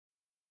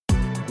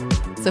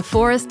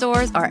Sephora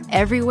stores are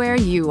everywhere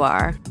you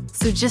are.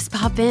 So just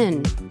pop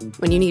in.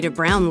 When you need a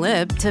brown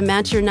lip to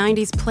match your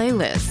 90s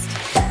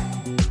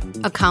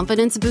playlist. A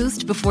confidence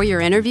boost before your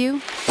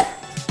interview?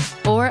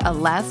 Or a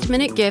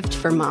last-minute gift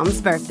for mom's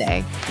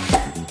birthday.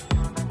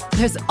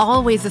 There's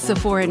always a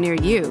Sephora near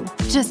you.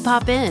 Just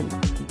pop in.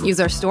 Use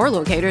our store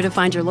locator to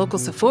find your local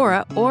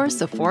Sephora or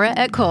Sephora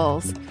at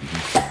Kohl's.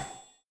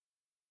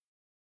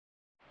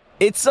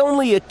 It's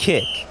only a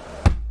kick.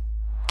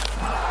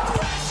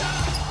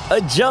 A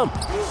jump.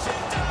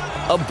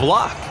 A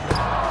block.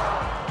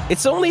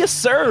 It's only a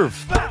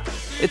serve.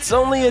 It's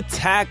only a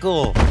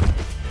tackle.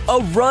 A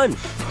run.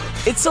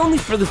 It's only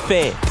for the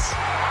fans.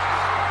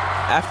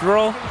 After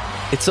all,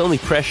 it's only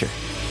pressure.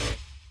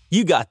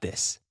 You got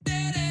this.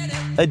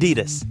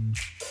 Adidas.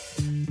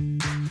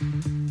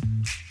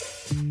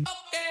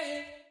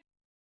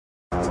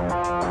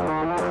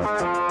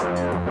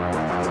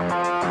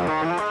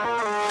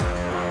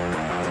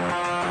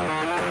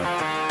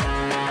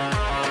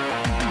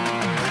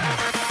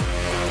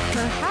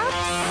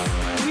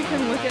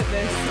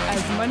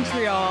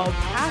 Montreal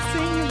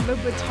passing the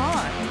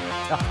baton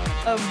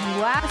of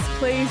last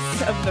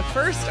place of the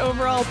first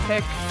overall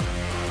pick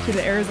to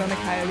the Arizona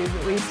Coyotes,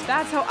 at least.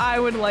 That's how I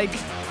would like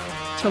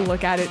to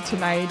look at it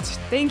tonight.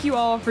 Thank you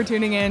all for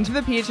tuning in to the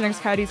PHNX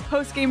Coyotes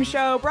postgame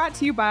show, brought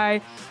to you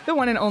by the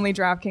one and only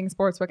DraftKings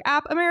Sportsbook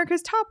app,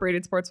 America's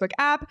top-rated sportsbook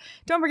app.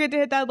 Don't forget to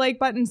hit that like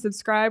button,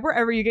 subscribe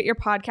wherever you get your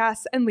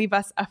podcasts, and leave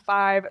us a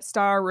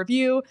 5-star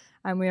review.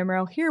 I'm Leah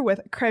Merrill here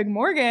with Craig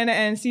Morgan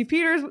and Steve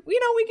Peters. We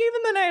gave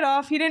him the night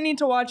off. He didn't need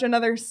to watch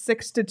another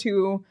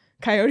 6-2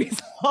 Coyotes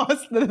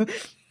loss, the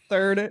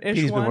third-ish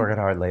He's been working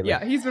hard lately.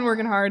 Yeah, he's been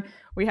working hard.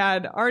 We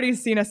had already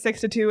seen a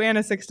 6-2 and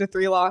a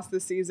 6-3 loss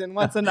this season.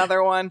 What's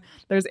another one?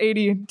 There's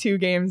 82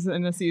 games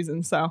in a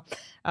season. So,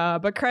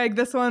 but Craig,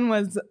 this one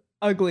was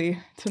ugly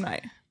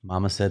tonight.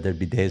 Mama said there'd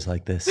be days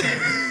like this.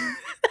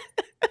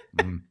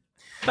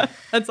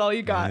 That's all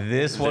you got.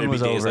 This one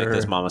was days over. Like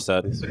this, Mama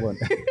said.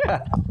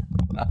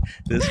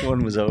 This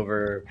one was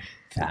over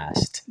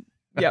fast.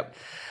 Yep.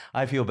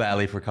 I feel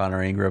badly for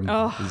Connor Ingram.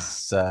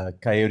 His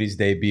Coyotes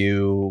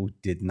debut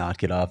did not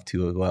get off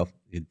to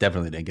it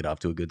definitely didn't get off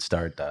to a good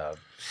start.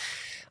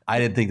 I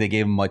didn't think they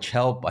gave him much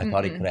help. I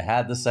thought he could have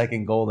had the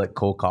second goal that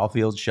Cole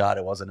Caulfield shot.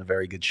 It wasn't a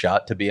very good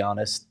shot, to be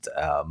honest.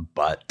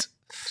 But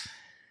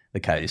the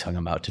Coyotes hung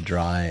him out to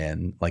dry.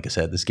 And like I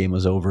said, this game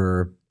was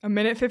over. A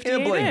minute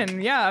 58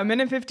 in. Yeah, a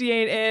minute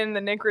 58 in.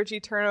 The Nick Ritchie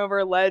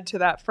turnover led to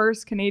that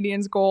first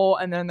Canadiens goal.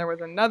 And then there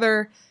was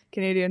another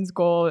Canadiens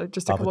goal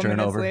just a couple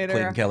minutes later.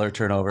 Clayton Keller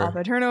turnover. Off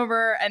a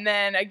turnover. And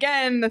then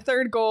again, the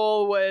third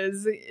goal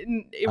was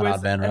an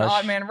odd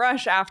man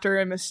rush after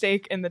a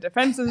mistake in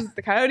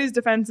the Coyotes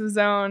defensive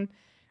zone.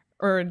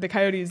 Or the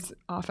Coyotes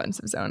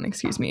offensive zone,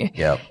 excuse me.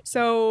 Yep.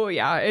 So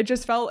yeah, it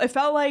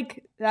felt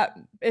like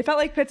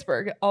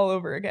Pittsburgh all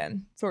over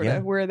again, sort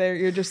of, where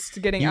you're just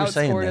getting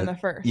outscored in the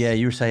first. Yeah,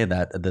 you were saying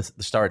that at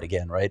the start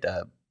again, right?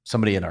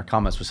 Somebody in our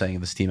comments was saying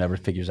if this team ever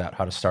figures out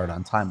how to start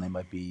on time, they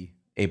might be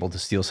able to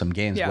steal some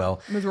games. Yeah,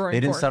 well, they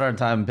didn't start on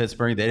time in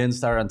Pittsburgh. They didn't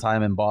start on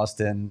time in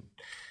Boston.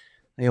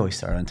 They always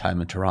start on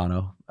time in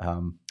Toronto.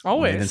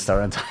 Always. They didn't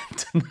start on time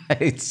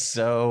tonight.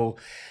 So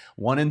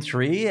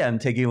 1-3, and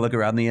taking a look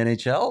around the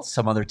NHL,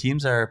 some other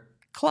teams are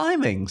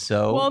climbing.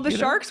 So the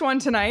Sharks won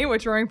tonight,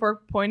 which Roaring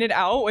Fork pointed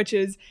out, which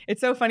is,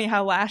 it's so funny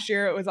how last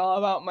year it was all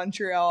about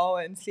Montreal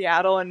and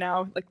Seattle, and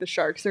now like the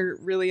Sharks are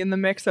really in the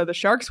mix. So the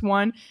Sharks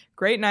won.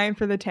 Great night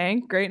for the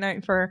tank. Great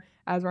night for,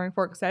 as Roaring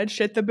Fork said,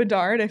 shit the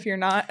bedard. If you're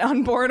not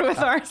on board with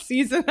our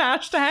season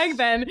hashtag,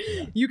 then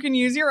you can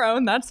use your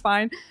own. That's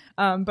fine.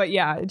 But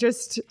yeah,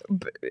 just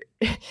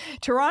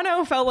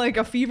Toronto felt like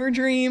a fever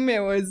dream. It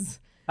was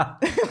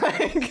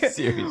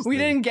seriously, we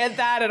didn't get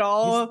that at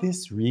all. Is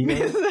this real?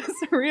 Is this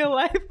real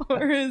life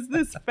or is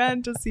this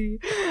fantasy?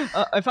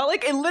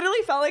 It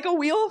literally felt like a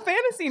Wheel of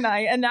Fantasy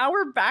night, and now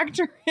we're back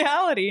to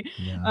reality.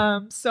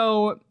 Yeah.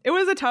 So it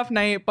was a tough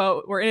night,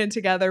 but we're in it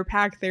together.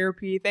 Pack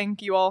therapy.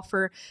 Thank you all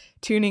for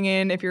tuning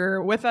in. If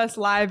you're with us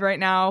live right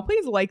now,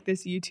 please like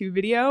this YouTube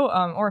video,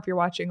 or if you're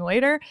watching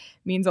later, it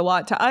means a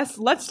lot to us.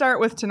 Let's start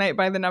with tonight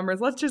by the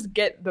numbers. Let's just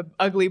get the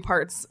ugly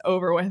parts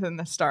over with in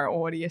the start.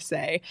 What do you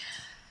say?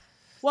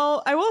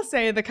 Well, I will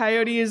say the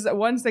Coyotes,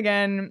 once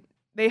again,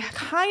 they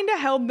kind of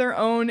held their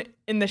own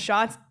in the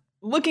shots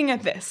looking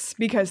at this,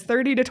 because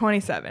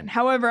 30-27.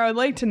 However, I would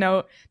like to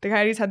note the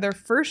Coyotes had their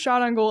first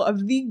shot on goal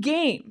of the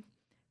game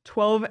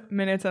 12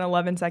 minutes and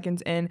 11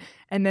 seconds in,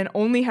 and then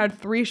only had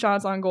 3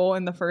 shots on goal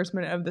in the first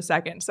minute of the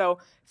second. So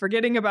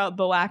forgetting about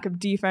the lack of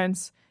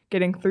defense,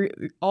 getting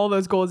all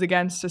those goals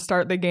against to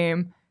start the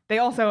game, they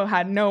also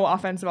had no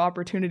offensive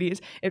opportunities.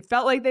 It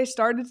felt like they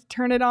started to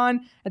turn it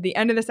on at the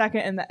end of the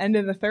second and the end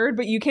of the third,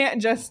 but you can't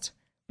just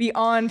be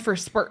on for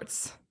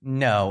spurts.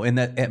 No, and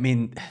that, I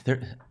mean,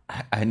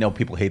 I know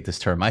people hate this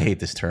term. I hate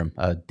this term.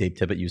 Dave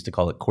Tippett used to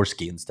call it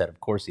Korski instead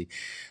of Corsi,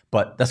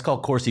 but that's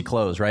called Corsi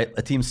close, right?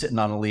 A team's sitting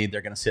on a lead.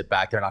 They're going to sit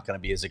back. They're not going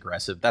to be as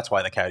aggressive. That's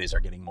why the Coyotes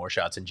are getting more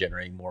shots and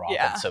generating more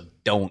offense. So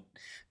don't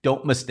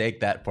don't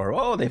mistake that for,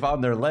 oh, they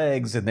found their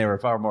legs and they were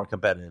far more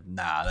competitive.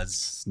 Nah,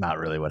 that's not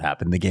really what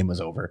happened. The game was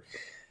over.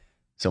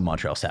 So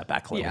Montreal sat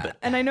back a little bit.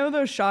 And I know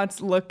those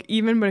shots look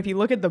even, but if you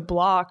look at the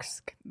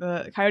blocks,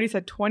 the Coyotes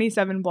had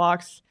 27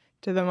 blocks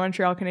to the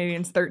Montreal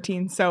Canadiens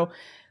 13. So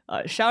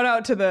shout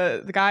out to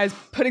the guys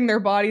putting their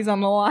bodies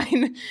on the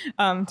line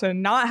to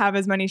not have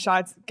as many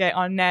shots get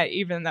on net,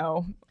 even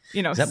though,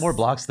 Is that more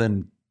blocks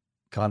than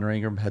Connor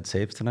Ingram had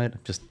saves tonight?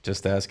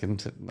 Just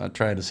asking, not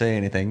trying to say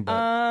anything,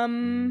 but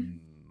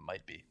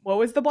might be. What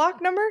was the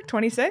block number?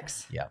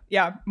 26? Yeah.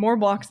 Yeah, more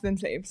blocks than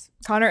saves.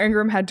 Connor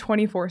Ingram had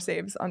 24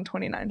 saves on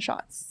 29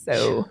 shots.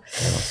 So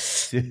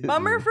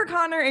bummer for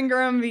Connor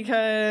Ingram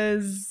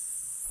because,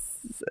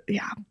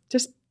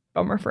 just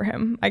bummer for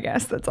him, I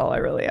guess. That's all I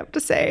really have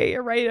to say.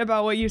 You're right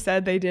about what you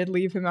said. They did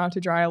leave him out to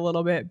dry a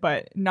little bit,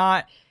 but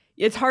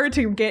it's hard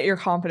to get your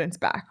confidence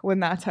back when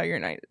that's how your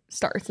night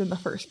starts in the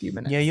first few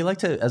minutes. Yeah, you like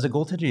to, as a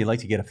goaltender, you like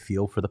to get a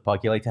feel for the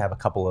puck. You like to have a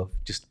couple of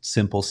just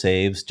simple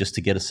saves just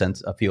to get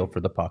a feel for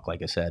the puck,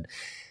 like I said.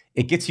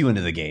 It gets you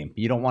into the game.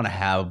 You don't want to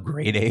have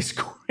grade A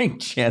scoring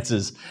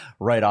chances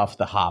right off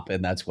the hop,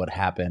 and that's what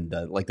happened.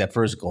 Like that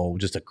first goal,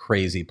 just a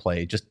crazy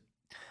play, just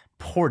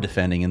poor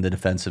defending in the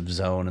defensive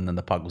zone, and then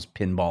the puck was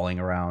pinballing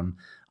around.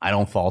 I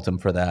don't fault him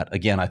for that.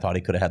 Again, I thought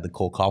he could have had the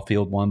Cole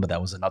Caulfield one, but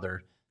that was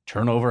another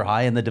turnover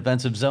high in the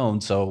defensive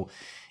zone. So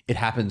it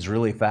happens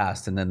really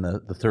fast. And then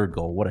the third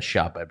goal, what a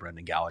shot by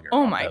Brendan Gallagher.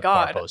 Oh my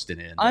God. Posted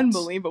in.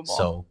 Unbelievable.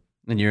 So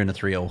then you're in a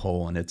 3-0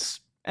 hole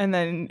and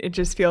then it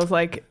just feels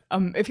like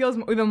it feels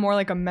even more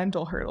like a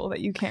mental hurdle that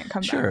you can't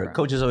come back. Sure.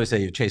 Coaches always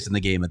say you're chasing the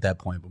game at that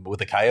point. But with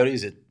the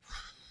Coyotes,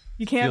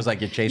 you can't, feels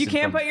like you're chasing you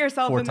can't put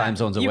yourself 4 time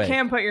zones away. You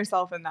can't put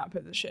yourself in that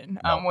position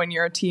when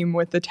you're a team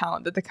with the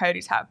talent that the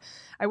Coyotes have.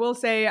 I will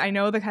say, I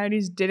know the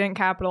Coyotes didn't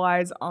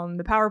capitalize on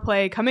the power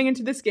play coming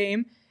into this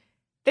game.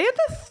 They're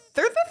the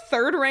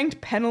third-ranked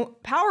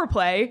power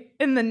play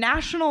in the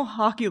National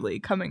Hockey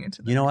League coming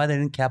into. You know why they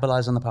didn't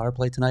capitalize on the power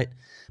play tonight?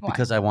 Why?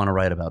 Because I want to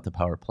write about the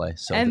power play.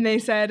 So they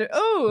said,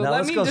 "Oh,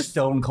 let's go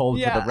stone cold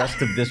for the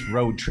rest of this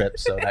road trip,"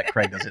 so that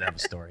Craig doesn't have a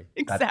story.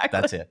 Exactly.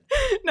 That's it.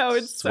 No,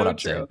 it's so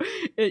true.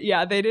 They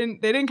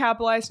didn't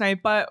capitalize tonight,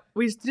 but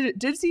we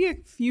did see a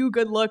few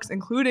good looks,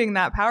 including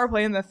that power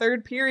play in the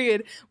third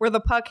period where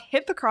the puck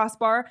hit the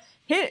crossbar,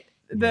 hit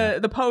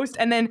the post,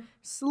 and then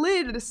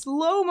slid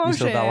slow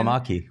motion.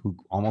 Valimaki, who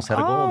almost had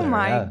a goal there. Oh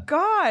my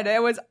God.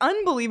 It was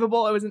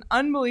unbelievable. It was an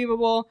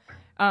unbelievable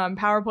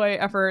power play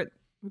effort.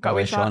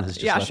 Sean has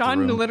just left Sean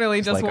the room. literally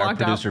It's just like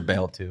walked our producer out.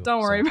 bailed too.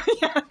 Don't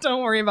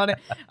worry about it.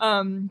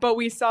 But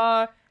we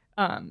saw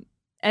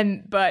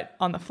but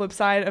on the flip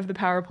side of the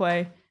power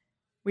play,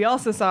 we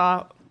also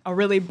saw a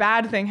really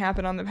bad thing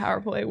happen on the power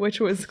play, which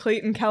was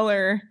Clayton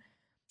Keller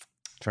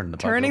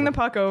turning the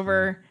puck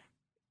over,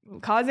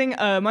 causing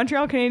a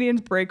Montreal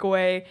Canadiens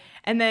breakaway,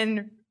 and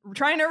then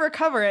trying to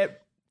recover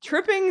it,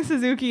 tripping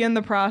Suzuki in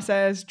the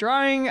process,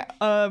 drawing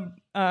a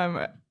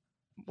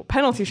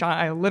penalty shot.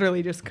 I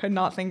literally just could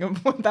not think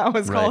of what that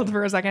was called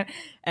for a second,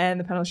 and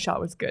the penalty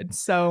shot was good.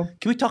 So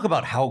can we talk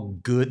about how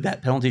good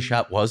that penalty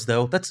shot was,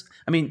 though?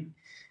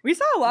 We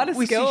saw a lot of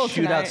skill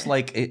see shootouts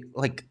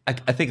tonight.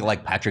 I think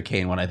like Patrick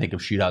Kane when I think of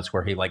shootouts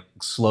where he like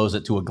slows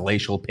it to a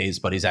glacial pace,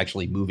 but he's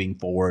actually moving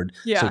forward.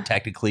 Yeah. So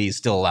technically he's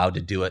still allowed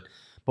to do it.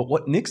 But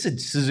what Nick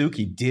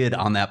Suzuki did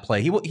on that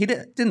play, he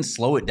didn't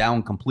slow it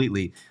down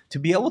completely. To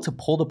be able to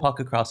pull the puck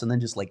across and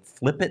then just like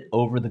flip it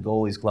over the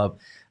goalie's glove.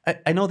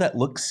 I know that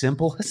looks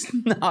simple. It's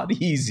not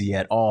easy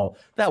at all.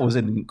 That was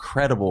an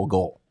incredible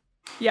goal.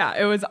 Yeah,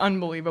 it was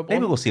unbelievable.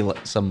 Maybe we'll see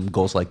some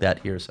goals like that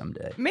here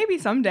someday. Maybe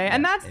someday.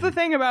 And that's the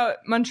thing about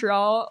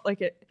Montreal.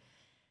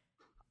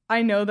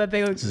 I know that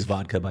they... This is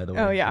vodka, by the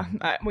way. Oh, yeah.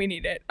 We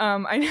need it.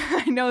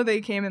 I know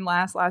they came in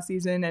last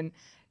season and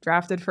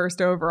drafted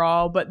first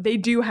overall, but they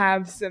do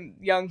have some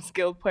young,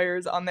 skilled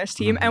players on this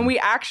team. Mm-hmm.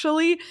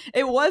 And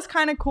it was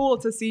kind of cool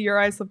to see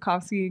Juraj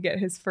Slafkovsky get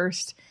his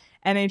first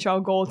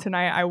NHL goal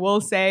tonight, I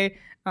will say.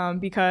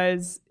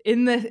 Because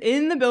in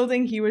the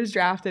building he was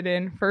drafted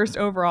in, first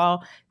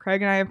overall,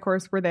 Craig and I, of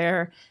course, were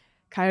there.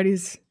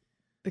 Coyotes.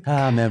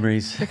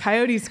 Memories. The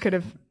Coyotes could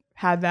have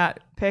had that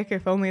pick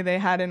if only they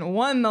hadn't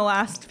won the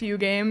last few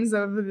games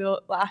of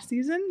the last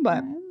season.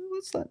 But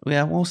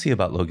we'll see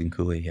about Logan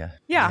Cooley. Yeah.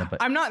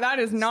 That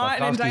is not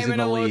an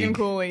indictment of Logan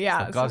Cooley.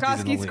 Yeah,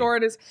 Slafkovsky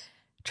scored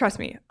trust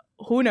me.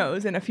 Who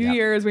knows? In a few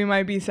years, we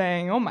might be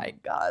saying, oh my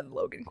God,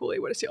 Logan Cooley,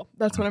 what a steal.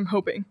 That's what I'm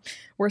hoping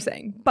we're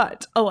saying.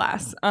 But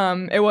alas,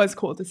 it was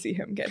cool to see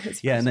him get his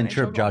first and then NHL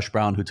chirp goal. Josh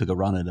Brown, who took a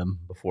run at him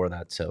before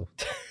that. So,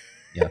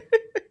 yeah.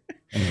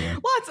 Anyway.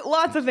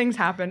 Lots of things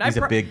happened. He's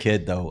a big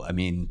kid, though. I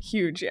mean.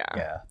 Huge,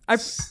 yeah.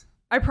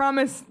 I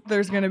promise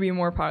there's going to be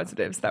more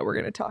positives that we're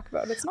going to talk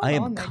about. It's not I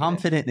am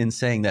confident in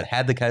saying that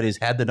had the Coyotes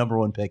had the number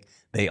 1 pick,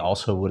 they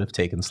also would have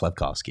taken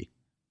Slafkovsky.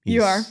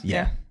 You are?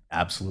 Yeah.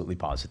 Absolutely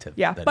positive.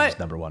 Yeah, that but he's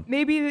number 1.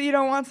 Maybe you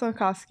don't want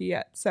Slafkovsky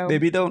yet. So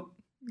maybe don't.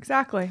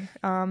 Exactly.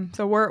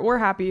 So we're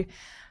happy.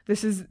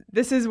 This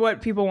is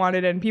what people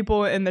wanted, and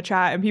people in the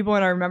chat and people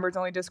in our members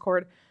only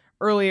Discord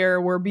earlier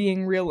were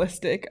being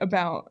realistic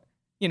about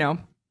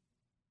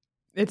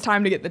it's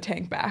time to get the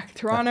tank back.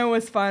 Toronto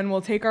was fun.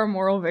 We'll take our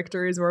moral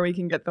victories where we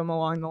can get them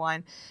along the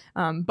line.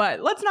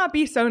 But let's not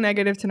be so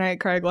negative tonight,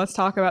 Craig. Let's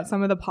talk about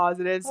some of the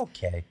positives.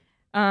 Okay.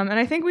 And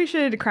I think we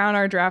should crown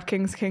our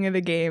DraftKings King of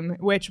the Game,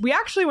 which we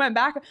actually went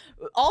back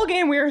all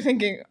game. We were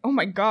thinking, oh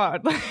my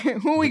God,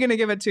 who are we going to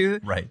give it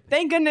to? Right.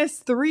 Thank goodness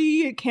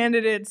 3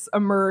 candidates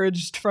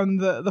emerged from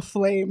the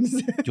flames.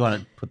 Do you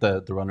want to put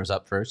the runners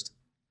up first?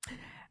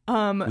 We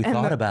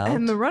thought about.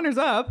 And the runners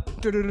up,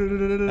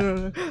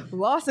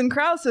 Lawson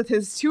Krause with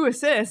his 2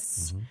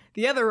 assists. Mm-hmm.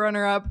 The other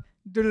runner up,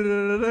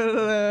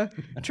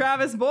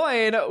 Travis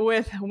Boyd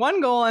with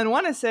 1 goal and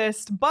 1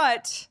 assist.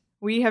 But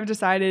we have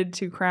decided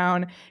to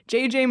crown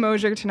JJ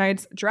Mosier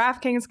tonight's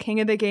DraftKings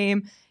King of the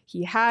Game.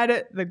 He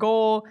had the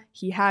goal.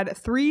 He had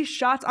 3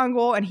 shots on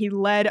goal, and he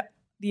led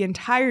the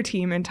entire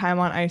team in time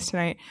on ice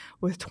tonight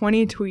with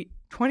 22.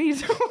 Wow.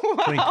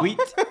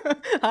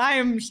 I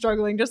am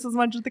struggling just as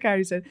much as the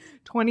Coyotes did.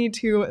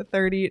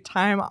 22-30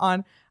 time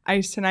on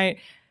ice tonight.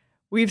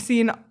 We've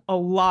seen a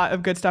lot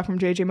of good stuff from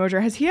JJ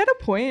Mosier. Has he had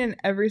a point in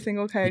every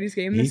single Coyotes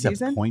game this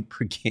season? He's a point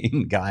per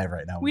game guy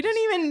right now. We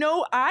didn't even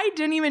know. I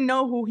didn't even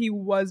know who he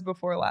was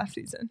before last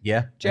season.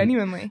 Yeah.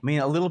 Genuinely. I mean,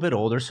 a little bit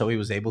older, so he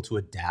was able to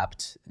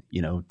adapt,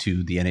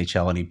 to the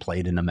NHL, and he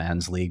played in a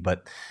man's league,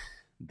 but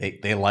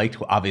they liked,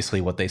 obviously,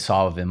 what they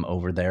saw of him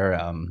over there.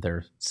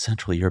 Their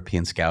Central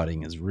European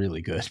scouting is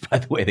really good, by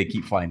the way. They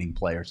keep finding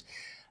players.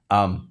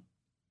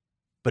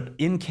 But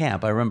in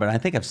camp, I remember, and I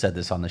think I've said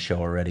this on the show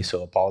already,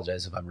 so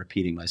apologize if I'm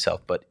repeating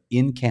myself, but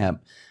in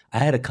camp, I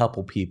had a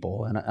couple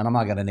people, and I'm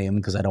not going to name them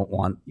because I don't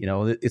want,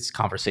 it's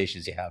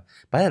conversations you have,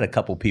 but I had a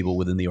couple people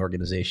within the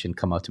organization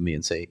come up to me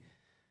and say,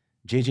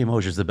 JJ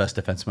Mosier is the best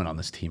defenseman on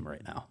this team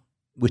right now,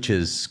 which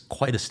is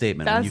quite a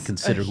statement when you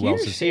consider who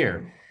else is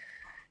here.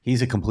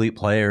 He's a complete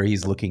player.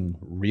 He's looking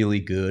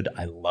really good.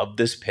 I love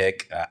this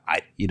pick.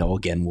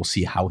 Again, we'll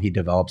see how he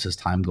develops as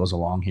time goes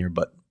along here,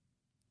 but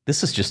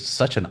this is just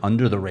such an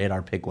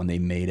under-the-radar pick when they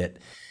made it,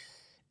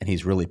 and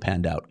he's really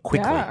panned out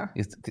quickly. Yeah.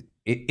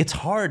 It's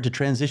hard to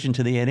transition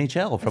to the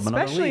NHL from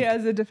another league. Especially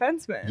as a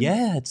defenseman.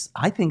 Yeah,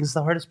 I think it's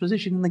the hardest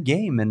position in the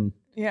game, and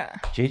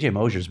JJ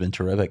Mosier's been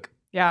terrific.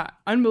 Yeah,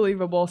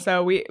 unbelievable.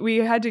 So we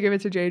had to give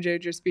it to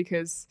JJ just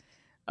because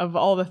of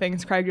all the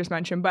things Craig just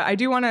mentioned. But I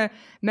do want to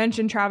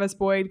mention Travis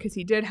Boyd because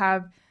he did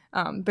have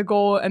the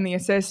goal and the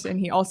assist, and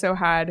he also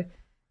had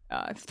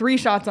 3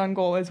 shots on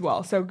goal as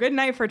well. So good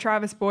night for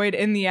Travis Boyd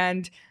in the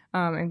end,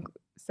 and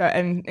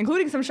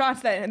including some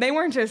shots that they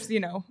weren't just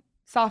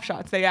soft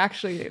shots. They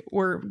actually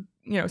were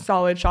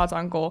solid shots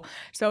on goal.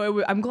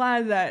 So I'm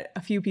glad that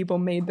a few people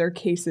made their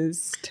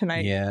cases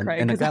tonight. Yeah,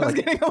 right? Because I was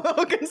getting a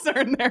little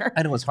concerned there.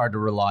 I know it's hard to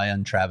rely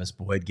on Travis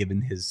Boyd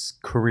given his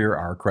career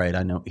arc, right?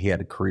 I know he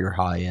had a career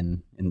high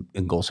in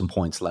goals and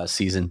points last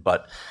season,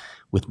 but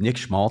with Nick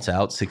Schmaltz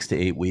out 6 to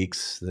 8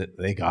 weeks,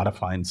 they got to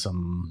find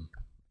some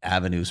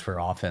avenues for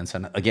offense.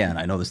 And again,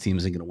 I know this team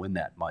isn't going to win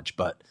that much,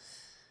 but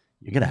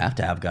you're going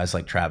to have guys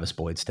like Travis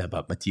Boyd step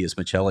up. Matthias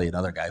Michelli,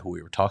 another guy who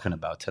we were talking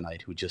about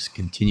tonight, who just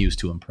continues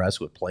to impress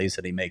with plays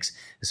that he makes,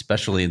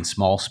 especially in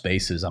small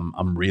spaces.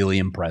 I'm really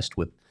impressed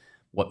with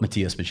what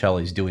Matthias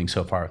Michelli is doing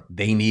so far.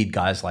 They need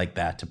guys like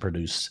that to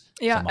produce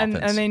some offense.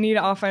 And they need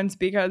offense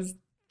because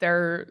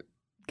they're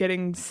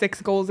getting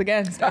 6 goals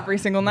against every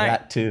single night.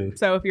 That too.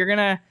 So if you're going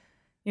to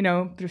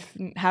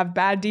have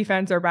bad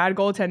defense or bad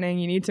goaltending,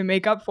 you need to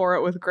make up for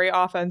it with great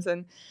offense.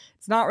 And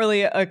it's not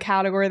really a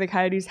category the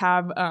Coyotes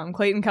have.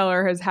 Clayton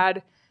Keller has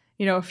had,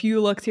 a few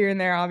looks here and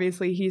there.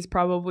 Obviously, he's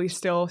probably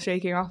still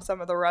shaking off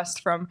some of the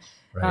rust from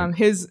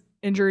his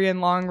injury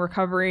and long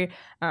recovery.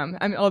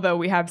 Although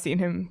we have seen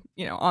him,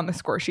 on the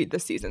score sheet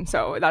this season,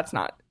 so that's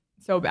not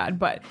so bad.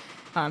 But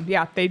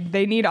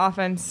they need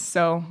offense.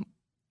 So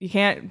you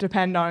can't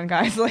depend on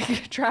guys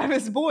like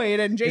Travis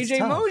Boyd and JJ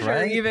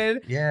Mosier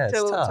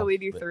to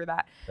lead you through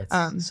that.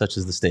 Such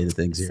is the state of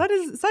things here.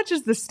 Such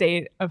is the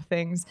state of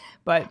things.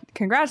 But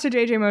congrats to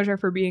JJ Mosier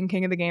for being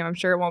king of the game. I'm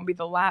sure it won't be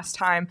the last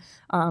time.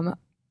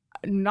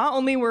 Not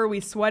only were we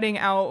sweating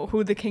out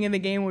who the king of the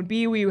game would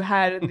be, we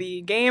had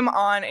the game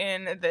on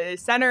in the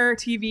center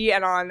TV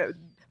and on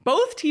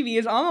both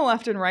TVs on the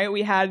left and right.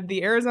 We had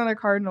the Arizona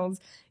Cardinals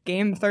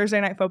game,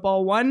 Thursday Night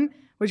Football. One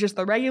was just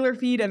the regular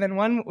feed, and then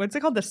one, what's it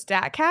called, the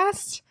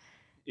StatCast?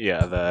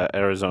 Yeah, the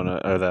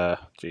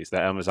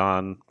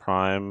Amazon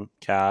Prime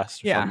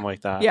cast or something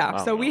like that. Yeah,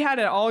 so we had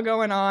it all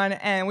going on,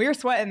 and we were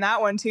sweating that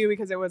one too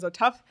because it was a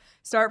tough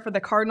start for the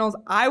Cardinals.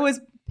 I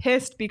was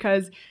pissed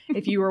because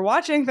if you were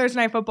watching Thursday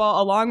Night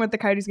Football along with the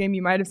Coyotes game,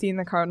 you might have seen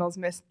the Cardinals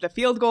miss the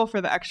field goal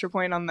for the extra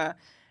point on the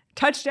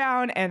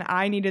touchdown, and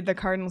I needed the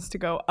Cardinals to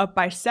go up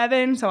by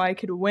 7 so I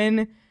could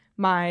win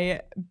my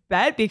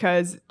bet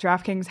because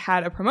DraftKings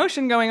had a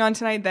promotion going on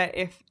tonight that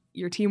if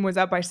your team was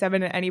up by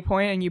 7 at any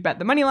point and you bet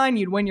the money line,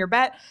 you'd win your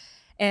bet.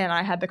 And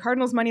I had the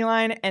Cardinals money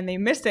line and they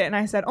missed it. And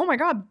I said, oh my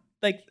God,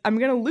 I'm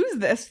going to lose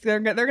this. They're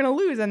going to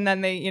lose. And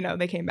then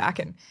they came back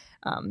and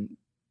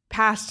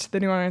passed the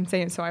New Orleans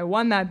Saints. So I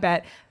won that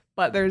bet.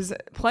 But there's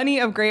plenty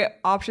of great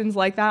options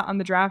like that on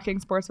the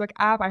DraftKings Sportsbook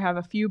app. I have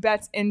a few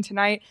bets in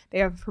tonight. They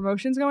have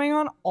promotions going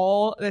on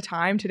all the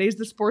time. Today's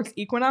the sports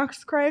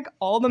equinox, Craig.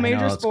 All the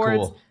major sports,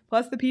 cool.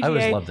 Plus the PGA, I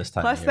always love this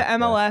time plus of the year.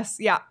 MLS.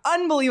 Yeah,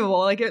 unbelievable.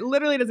 Like, it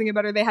literally doesn't get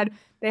better. They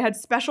had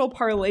special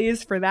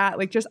parlays for that,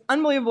 like just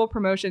unbelievable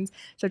promotions.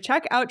 So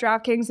check out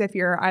DraftKings if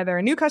you're either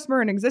a new customer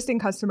or an existing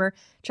customer.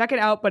 Check it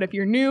out. But if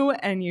you're new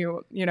and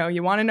you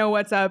want to know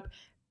what's up,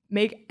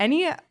 make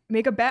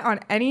a bet on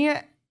any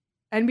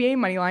NBA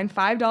moneyline,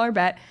 $5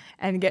 bet,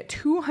 and get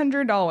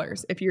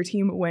 $200 if your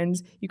team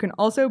wins. You can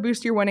also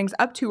boost your winnings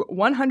up to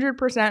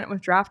 100%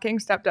 with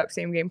DraftKings stepped up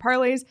same game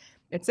parlays.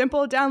 It's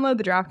simple. Download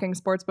the DraftKings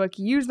Sportsbook.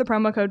 Use the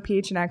promo code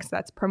PHNX.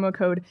 That's promo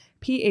code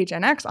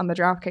PHNX on the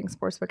DraftKings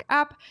Sportsbook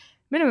app.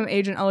 Minimum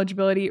age and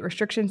eligibility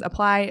restrictions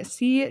apply.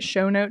 See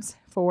show notes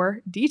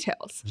for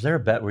details. Is there a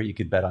bet where you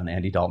could bet on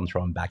Andy Dalton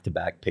throwing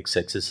back-to-back pick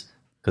sixes?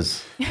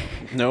 Because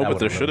no, but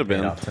there should have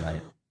been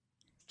tonight.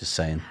 Just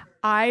saying.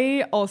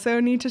 I also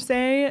need to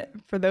say,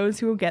 for those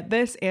who get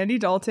this, Andy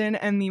Dalton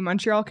and the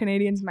Montreal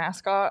Canadiens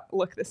mascot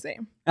look the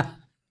same.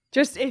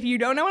 Just, if you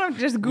don't know what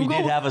just Google.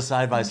 We did have a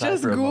side-by-side.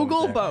 Just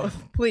Google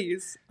both,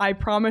 please. I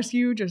promise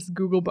you, just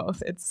Google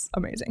both. It's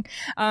amazing.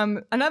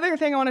 Another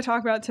thing I want to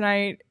talk about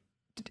tonight,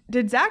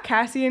 did Zach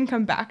Cassian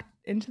come back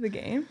into the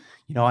game?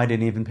 I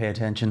didn't even pay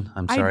attention.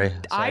 I'm sorry.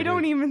 I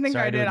don't even think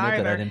I did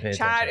either. I didn't pay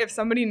Chat, attention. if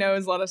somebody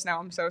knows, let us know.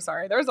 I'm so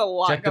sorry. There's a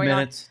lot Check going the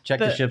minutes. Check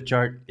the shift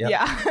chart. Yep.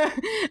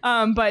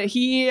 Yeah. But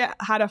he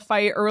had a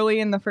fight early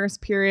in the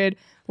first period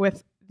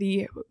with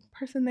the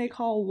person they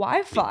call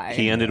Wi-Fi.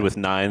 He ended with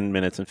 9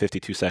 minutes and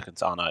 52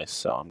 seconds on ice,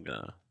 so I'm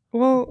gonna.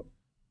 Well.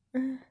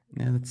 Yeah,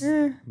 that's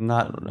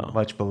not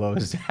much below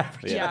his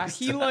average. Yeah,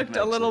 he looked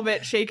a little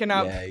bit shaken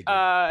up.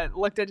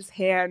 Looked at his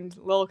hand,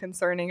 a little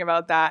concerning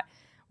about that.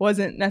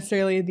 Wasn't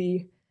necessarily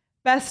the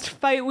best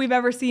fight we've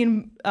ever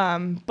seen,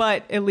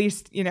 but at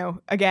least,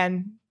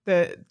 again,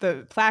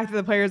 the fact that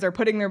the players are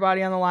putting their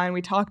body on the line.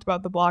 We talked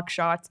about the block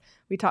shots.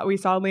 We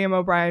saw Liam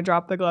O'Brien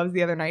drop the gloves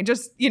the other night.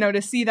 Just,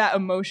 to see that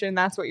emotion,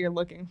 that's what you're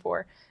looking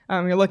for.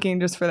 You're looking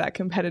just for that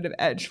competitive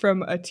edge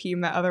from a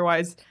team that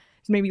otherwise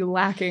is maybe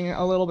lacking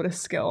a little bit of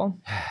skill.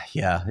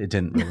 Yeah, it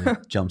didn't really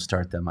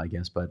jumpstart them, I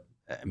guess. But,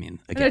 I mean,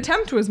 again. An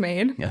attempt was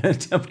made. Yeah, an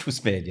attempt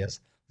was made, yes.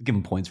 Give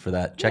him points for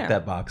that. Check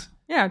that box.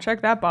 Yeah,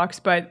 check that box.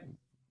 But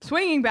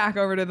swinging back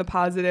over to the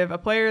positive, a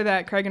player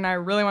that Craig and I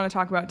really want to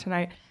talk about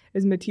tonight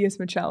is Matias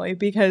Maccelli,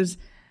 because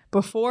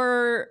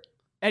before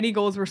any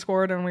goals were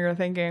scored and we were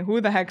thinking, who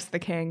the heck's the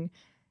king?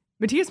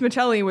 Matias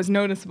Maccelli was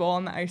noticeable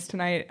on the ice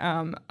tonight.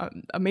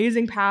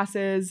 Amazing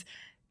passes,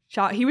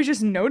 shot. He was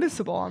just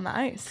noticeable on the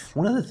ice.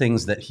 One of the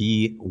things that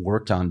he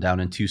worked on down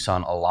in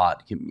Tucson a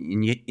lot,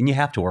 and you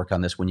have to work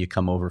on this when you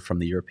come over from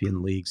the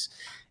European leagues,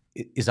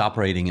 is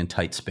operating in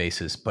tight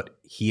spaces, but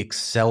he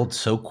excelled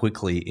so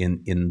quickly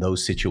in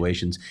those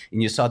situations.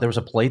 And you saw there was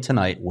a play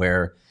tonight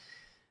where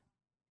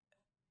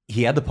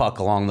he had the puck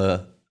along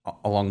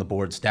the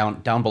boards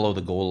down below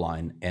the goal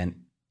line,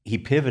 and he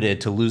pivoted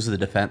to lose the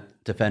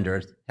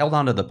defender, held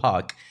onto the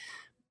puck,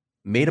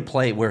 made a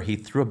play where he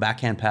threw a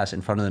backhand pass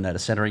in front of the net, a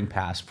centering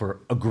pass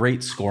for a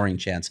great scoring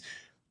chance.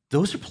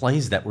 Those are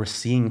plays that we're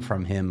seeing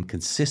from him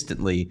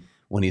consistently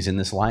when he's in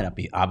this lineup.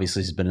 He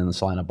obviously has been in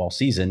this lineup all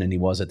season, and he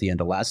was at the end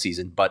of last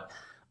season. But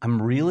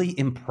I'm really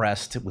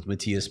impressed with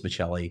Matias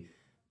Maccelli,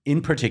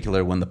 in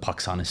particular when the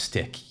puck's on his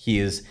stick. He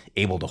is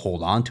able to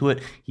hold on to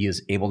it. He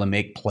is able to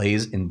make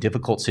plays in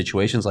difficult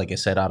situations, like I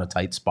said, out of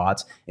tight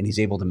spots, and he's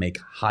able to make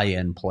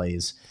high-end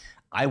plays.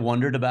 I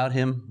wondered about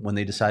him when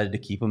they decided to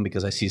keep him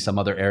because I see some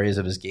other areas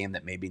of his game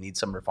that maybe need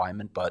some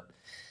refinement, but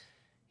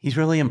he's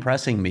really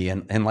impressing me.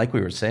 And like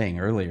we were saying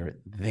earlier,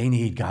 they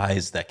need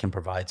guys that can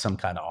provide some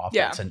kind of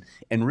offense. Yeah.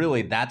 And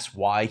really, that's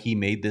why he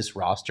made this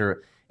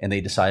roster, and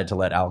they decided to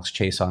let Alex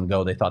Chason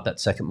go. They thought that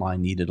second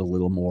line needed a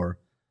little more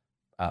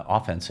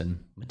offense,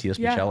 and Matias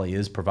Maccelli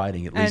is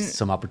providing at least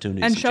some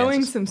opportunities. And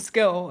showing some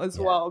skill as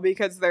well,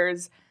 because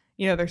there's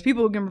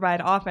people who can provide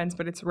offense,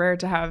 but it's rare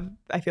to have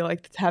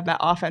that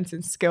offense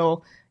and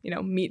skill,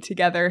 meet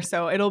together.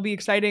 So it'll be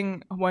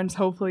exciting once,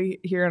 hopefully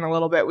here in a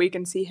little bit, we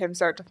can see him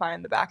start to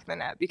find the back of the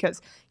net,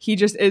 because he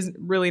just is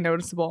really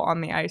noticeable on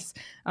the ice.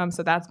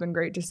 So that's been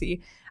great to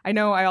see. I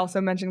know I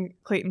also mentioned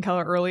Clayton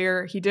Keller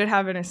earlier. He did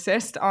have an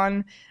assist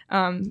on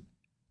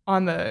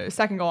the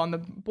second goal, on the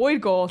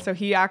Boyd goal. So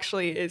he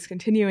actually is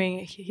continuing.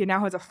 He now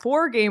has a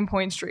 4-game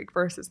point streak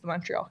versus the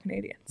Montreal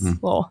Canadiens.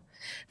 Little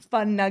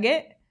fun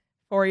nugget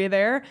for you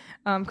there.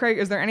 Craig,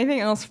 is there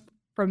anything else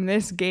from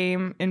this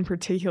game in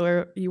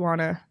particular you want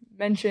to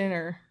mention?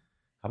 Or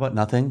how about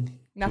nothing?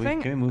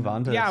 Nothing? Can we move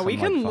on to some, we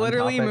can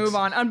literally topics? move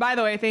on. And by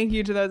the way, thank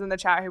you to those in the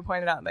chat who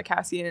pointed out that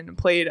Cassian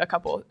played a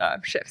couple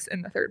shifts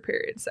in the third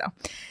period. So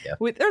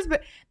there's been,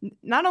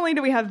 not only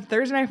do we have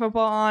Thursday Night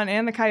Football on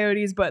and the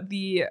Coyotes, but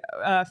the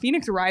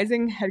Phoenix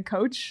Rising head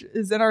coach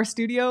is in our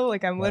studio.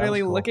 Like, I'm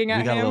literally looking at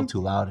him. We got a little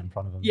too loud in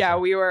front of him. Yeah,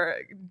 we were...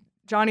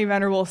 Johnny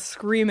Venerable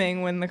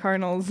screaming when the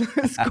Cardinals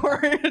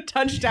scored a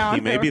touchdown.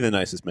 He may be the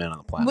nicest man on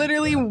the planet.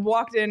 Literally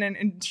walked in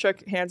and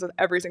shook hands with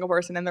every single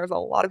person, and there's a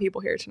lot of people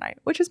here tonight,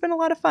 which has been a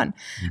lot of fun.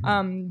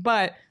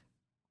 But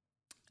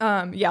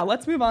Yeah,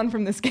 let's move on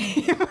from this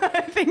game.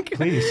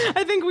 Please.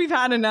 I think we've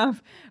had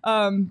enough.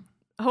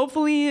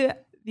 Hopefully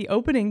the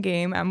opening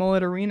game at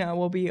Mullet Arena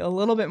will be a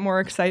little bit more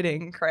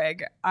exciting,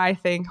 Craig. I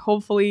think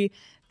hopefully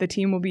the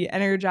team will be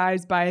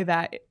energized by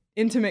that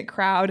intimate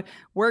crowd.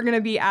 We're going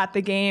to be at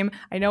the game.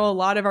 I know a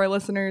lot of our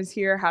listeners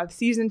here have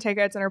season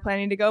tickets and are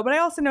planning to go, but I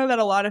also know that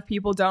a lot of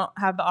people don't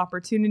have the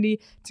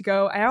opportunity to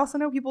go. I also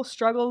know people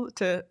struggle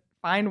to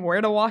find where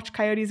to watch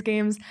Coyotes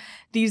games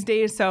these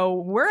days. So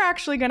we're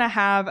actually going to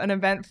have an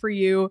event for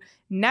you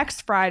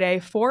next Friday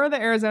for the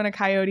Arizona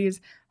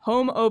Coyotes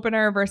home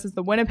opener versus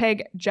the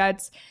Winnipeg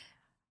Jets.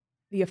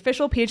 The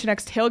official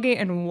PHNX tailgate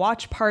and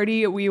watch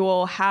party. We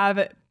will have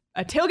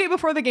a tailgate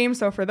before the game.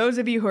 So for those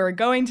of you who are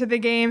going to the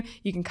game,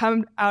 you can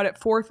come out at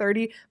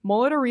 4:30.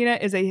 Mullet Arena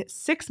is a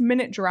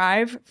 6-minute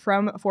drive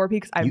from Four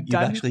Peaks. I've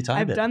done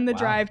the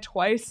drive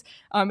twice.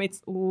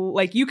 It's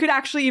like you could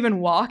actually even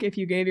walk if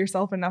you gave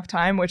yourself enough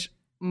time, which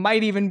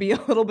might even be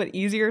a little bit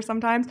easier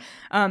sometimes.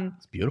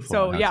 It's beautiful.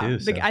 So yeah,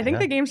 I think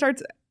the game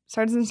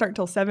doesn't start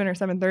till 7 or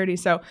 7:30.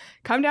 So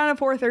come down at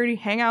 4:30,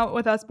 hang out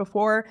with us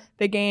before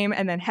the game,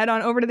 and then head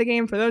on over to the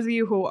game. For those of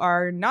you who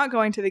are not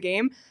going to the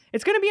game,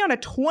 it's going to be on a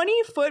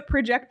 20-foot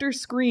projector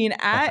screen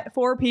at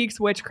Four Peaks,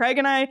 which Craig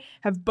and I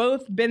have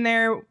both been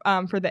there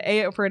for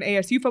an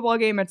ASU football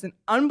game. It's an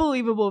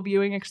unbelievable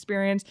viewing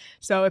experience.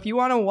 So if you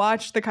want to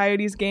watch the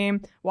Coyotes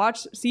game,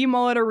 see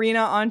Mullet Arena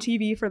on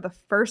TV for the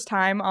first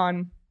time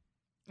on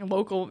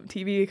local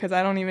TV, because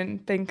I don't even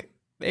think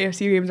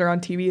ASU games are on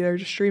TV. They're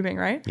just streaming,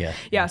 right?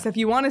 Yeah. So if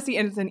you want to see,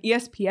 and it's an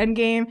ESPN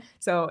game,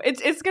 so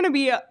it's going to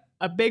be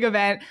a big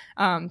event.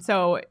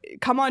 So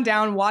come on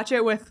down, watch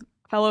it with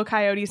fellow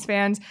Coyotes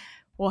fans.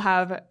 We'll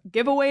have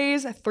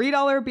giveaways,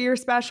 $3 beer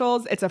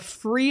specials. It's a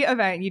free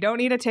event. You don't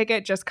need a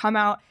ticket. Just come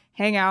out,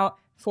 hang out.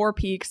 Four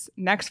Peaks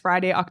next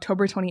Friday,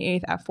 October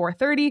 28th at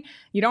 4:30.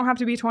 You don't have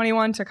to be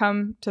 21 to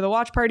come to the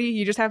watch party.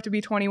 You just have to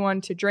be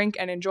 21 to drink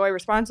and enjoy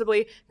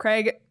responsibly.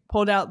 Craig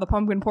pulled out the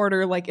pumpkin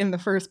porter like in the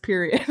first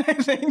period. I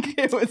think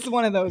it was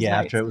one of those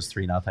nights. After it was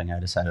 3-0, I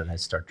decided I'd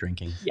start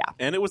drinking. Yeah.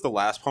 And it was the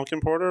last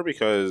pumpkin porter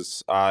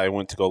because I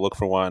went to go look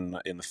for one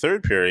in the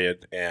third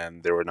period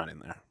and there were none in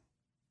there.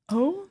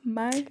 Oh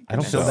my goodness. I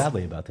don't feel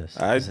badly about this.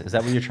 Is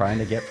that what you're trying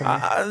to get from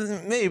me?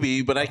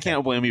 Maybe, but I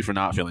can't blame you for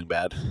not feeling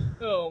bad.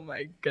 Oh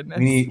my goodness.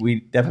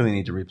 We definitely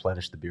need to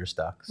replenish the beer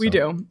stock. So. We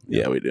do.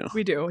 Yeah, we do.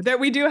 We do.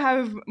 We do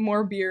have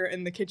more beer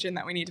in the kitchen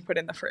that we need to put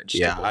in the fridge.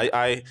 Yeah,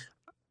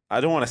 I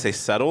don't want to say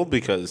settled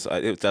because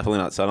it's definitely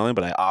not settling,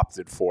 but I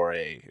opted for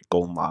a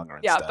golden lager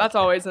instead. Yeah, that's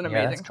always an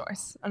amazing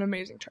choice. An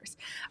amazing choice.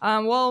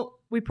 Well,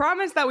 we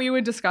promised that we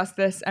would discuss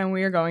this, and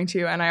we are going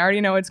to. And I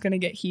already know it's going to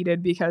get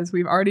heated because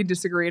we've already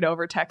disagreed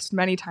over text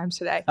many times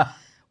today.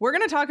 We're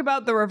going to talk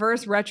about the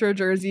reverse retro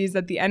jerseys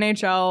that the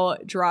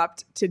NHL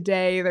dropped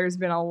today. There's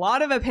been a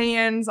lot of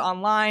opinions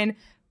online,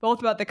 both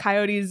about the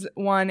Coyotes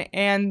one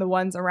and the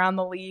ones around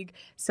the league.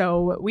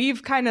 So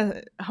we've kind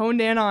of honed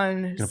in on...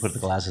 I'm going to put the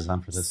glasses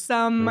on for this.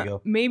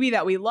 Some maybe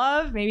that we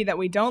love, maybe that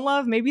we don't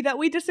love, maybe that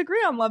we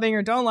disagree on loving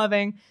or don't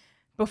loving.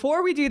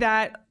 Before we do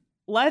that,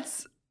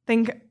 let's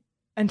think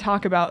and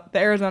talk about the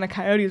Arizona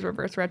Coyotes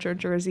reverse retro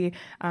jersey.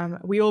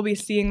 We will be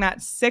seeing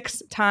that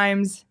 6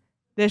 times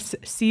this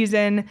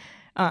season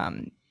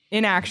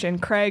in action.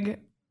 Craig,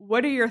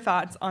 what are your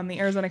thoughts on the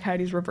Arizona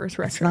Coyotes reverse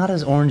retro? It's not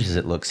as orange as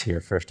it looks here,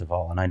 first of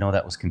all. And I know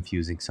that was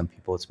confusing some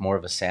people. It's more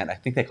of a sand. I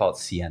think they call it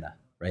sienna,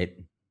 right?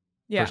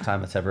 Yeah. First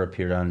time it's ever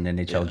appeared on an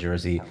NHL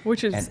jersey.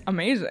 Which is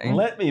amazing.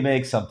 Let me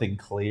make something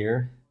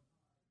clear.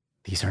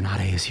 These are not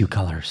ASU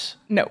colors.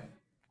 No.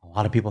 A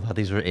lot of people thought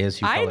these were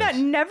ASU colors. That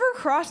never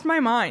crossed my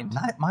mind.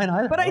 Not mine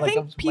either. But I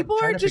think people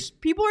are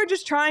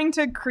just trying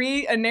to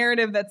create a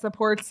narrative that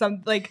supports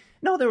some like...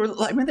 No, there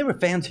were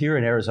fans here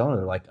in Arizona.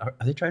 They're like, are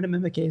they trying to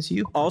mimic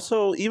ASU?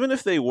 Also, even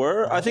if they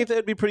were, I think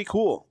that'd be pretty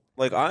cool.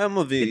 Like,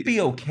 it'd be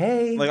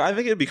okay. Like, I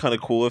think it'd be kind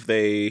of cool if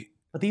they...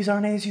 But these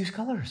aren't ASU's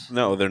colors.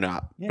 No, they're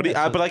not.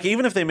 Yeah, but like,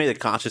 even if they made a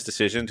conscious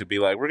decision to be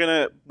like, we're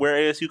gonna wear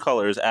ASU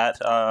colors at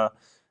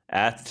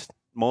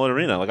Mullet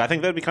Arena, like I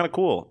think that'd be kind of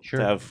cool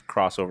to have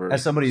crossover.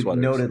 As somebody sweaters.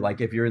 noted,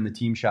 like if you're in the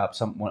team shop,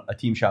 a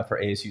team shop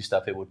for ASU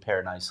stuff, it would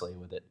pair nicely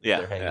with it. Yeah,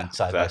 they're hanging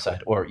side by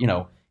side, or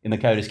in the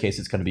Coyotes case,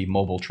 it's going to be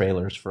mobile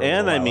trailers for.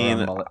 And I mean,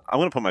 I'm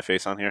going to put my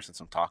face on here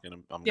since I'm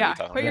talking. I'm yeah,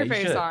 talking. Put your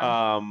face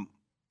on.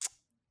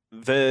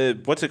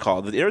 What's it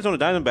called? The Arizona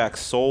Diamondbacks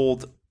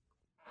sold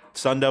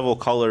Sun Devil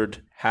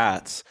colored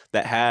hats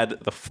that had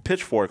the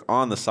pitchfork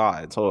on the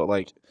side. So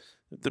like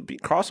the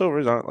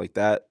crossovers aren't like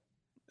that.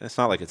 It's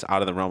not like it's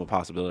out of the realm of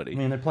possibility. I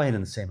mean, they're playing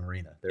in the same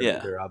arena.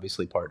 They're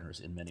obviously partners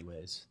in many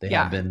ways. They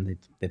have been.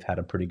 They've had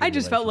a pretty good. I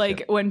just felt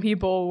like when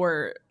people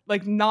were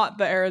like not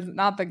the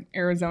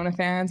Arizona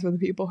fans, but the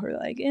people who are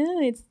like,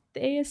 it's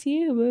the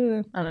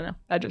ASU. I don't know.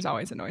 That just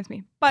always annoys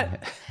me.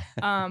 But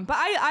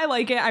I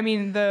like it. I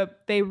mean,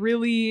 they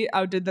really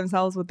outdid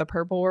themselves with the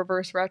purple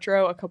reverse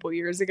retro a couple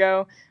years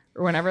ago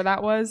or whenever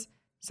that was.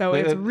 So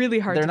it's really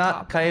hard to top. They're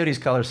not Coyotes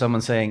colors.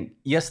 Someone saying,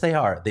 yes, they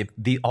are.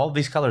 All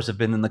these colors have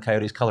been in the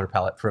Coyotes color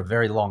palette for a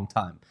very long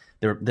time.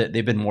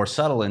 They've been more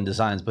subtle in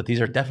designs, but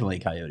these are definitely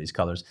Coyotes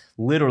colors.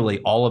 Literally,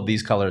 all of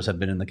these colors have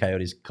been in the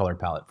Coyotes color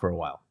palette for a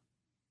while.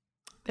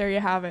 There you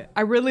have it.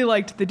 I really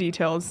liked the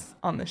details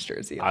on this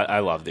jersey. I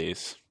love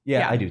these.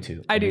 Yeah, I do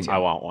too. I do too. I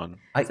want one.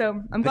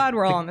 So I'm glad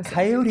we're all on the same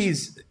page.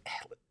 Coyotes.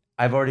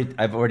 I've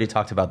already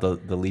talked about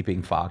the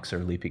leaping fox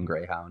or leaping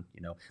greyhound.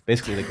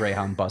 Basically the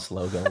Greyhound bus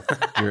logo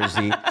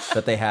jersey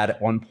that they had at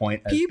one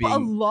point. A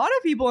lot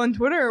of people on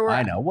Twitter were.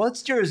 I know. Well,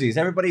 it's jerseys.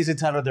 Everybody's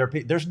entitled to their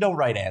opinion. There's no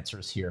right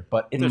answers here,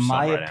 but in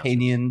my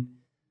opinion,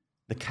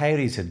 the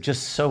Coyotes have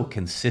just so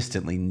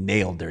consistently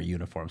nailed their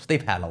uniforms.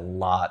 They've had a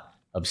lot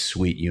of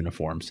sweet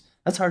uniforms.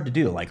 That's hard to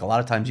do. Like a lot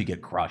of times you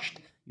get crushed.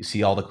 You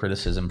see all the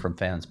criticism from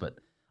fans, but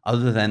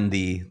other than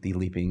the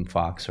leaping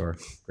fox or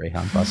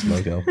Greyhound bus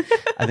logo,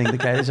 I think the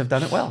Coyotes have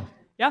done it well.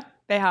 Yeah,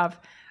 they have.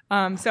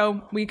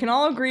 So we can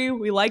all agree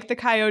we like the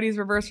Coyotes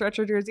reverse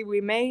retro jersey. We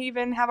may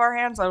even have our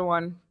hands on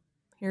one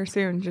here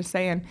soon, just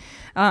saying.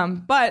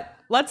 But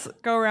let's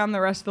go around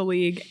the rest of the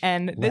league.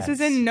 And this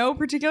is in no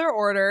particular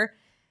order.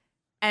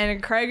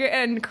 And Craig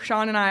and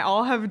Sean and I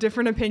all have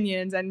different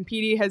opinions, and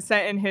PD has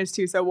sent in his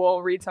too, so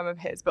we'll read some of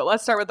his. But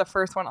let's start with the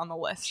first one on the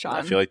list, Sean.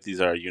 I feel like these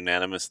are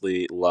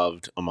unanimously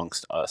loved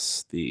amongst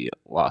us, the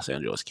Los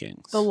Angeles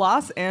Kings. The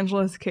Los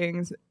Angeles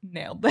Kings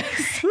nailed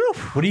this.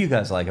 What do you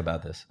guys like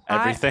about this?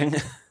 Everything.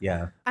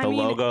 Yeah. The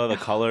logo, the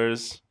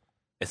colors.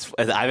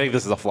 I think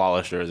this is a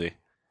flawless jersey.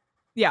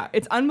 Yeah,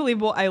 it's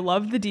unbelievable. I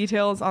love the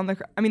details on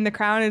the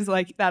crown is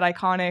like that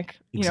iconic,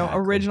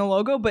 original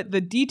logo, but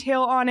the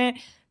detail on it,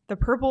 the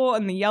purple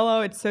and the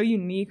yellow, it's so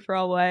unique for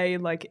LA.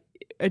 Like,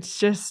 it's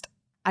just,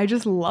 I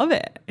just love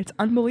it. It's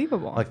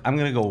unbelievable. Like, I'm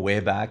going to go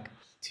way back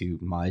to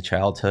my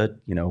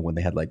childhood, when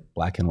they had like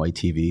black and white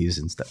TVs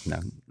and stuff. No,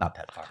 not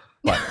that far.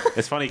 But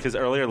it's funny because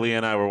earlier Leah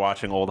and I were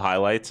watching old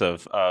highlights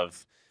of Guy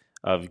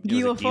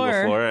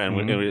Lafleur, and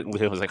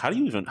Leah was like, how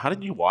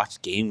did you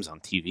watch games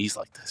on TVs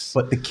like this?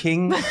 But the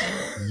Kings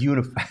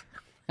uniform.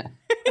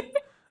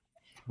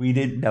 We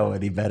didn't know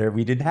any better.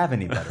 We didn't have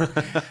any better.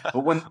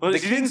 But when you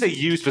didn't say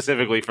you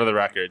specifically for the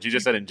record, you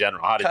just said in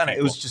general. How did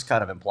it was just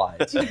kind of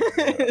implied.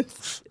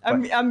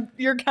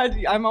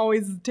 I'm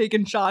always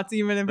taking shots,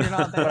 even if you're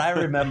not there. But I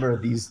remember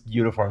these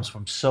uniforms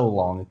from so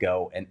long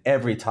ago, and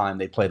every time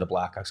they play the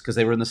Blackhawks, because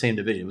they were in the same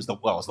division, it was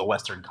the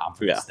Western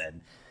Conference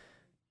then.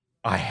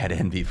 I had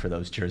envy for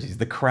those jerseys.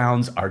 The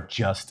crowns are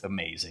just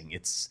amazing.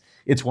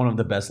 It's one of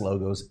the best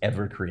logos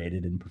ever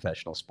created in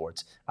professional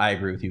sports. I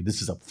agree with you.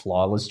 This is a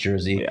flawless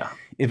jersey. Yeah.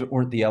 If it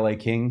weren't the LA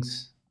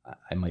Kings,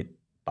 I might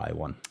buy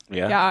one.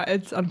 Yeah,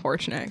 it's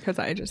unfortunate because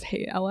I just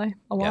hate LA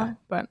a lot.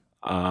 But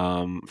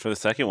for the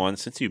second one,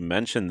 since you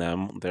mentioned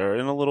them, they're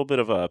in a little bit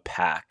of a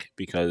pack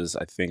because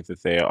I think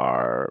that they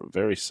are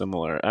very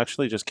similar.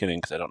 Actually, just kidding,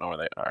 because I don't know where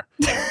they are.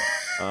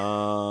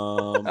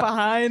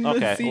 Behind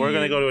the scenes. We're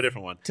going to go to a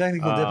different one.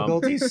 Technical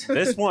difficulties.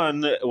 This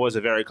one was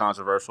a very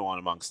controversial one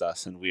amongst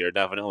us, and we are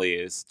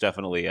definitely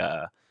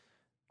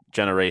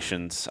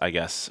generations, I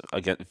guess,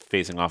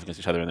 facing off against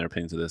each other in their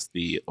opinions of this.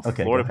 The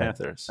Florida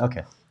Panthers.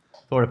 Okay.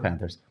 Florida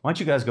Panthers. Why don't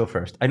you guys go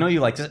first? I know you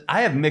like this.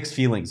 I have mixed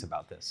feelings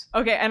about this.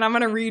 Okay, and I'm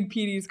going to read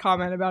PD's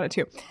comment about it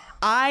too.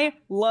 I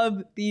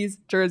love these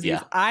jerseys.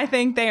 Yeah. I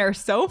think they are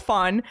so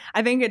fun.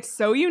 I think it's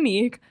so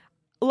unique.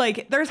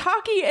 Like, there's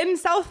hockey in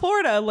South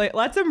Florida. Like,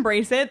 let's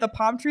embrace it. The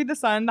palm tree, the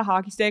sun, the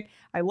hockey stick.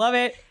 I love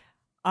it.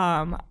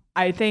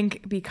 I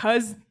think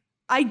because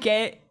I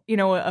get,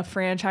 a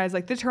franchise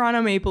like the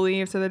Toronto Maple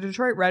Leafs or the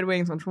Detroit Red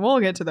Wings, which we'll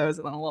get to those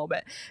in a little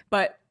bit.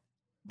 But,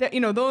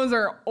 those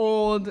are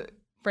old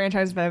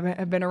franchises that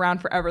have been around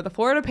forever. The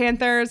Florida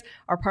Panthers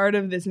are part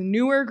of this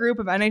newer group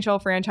of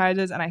NHL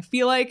franchises, and I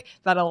feel like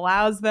that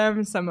allows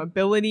them some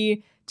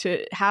ability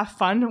to have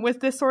fun with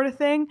this sort of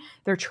thing.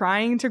 They're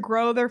trying to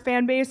grow their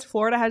fan base.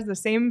 Florida has the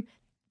same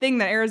thing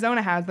that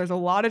Arizona has. There's a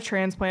lot of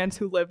transplants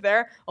who live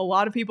there. A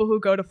lot of people who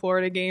go to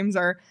Florida games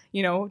are,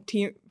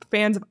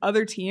 fans of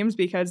other teams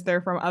because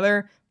they're from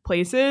other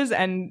places.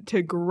 And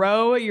to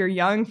grow your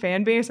young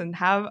fan base and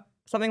have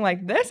something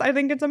like this, I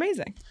think it's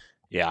amazing.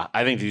 Yeah,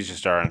 I think these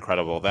just are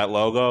incredible. That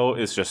logo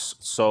is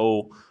just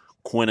so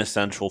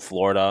quintessential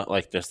Florida.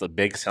 Like, there's the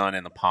big sun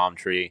and the palm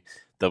tree.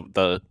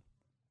 The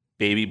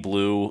baby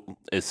blue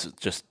is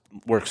just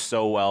works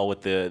so well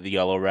with the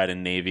yellow, red,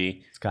 and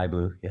navy. Sky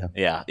blue,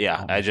 yeah.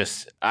 Yeah.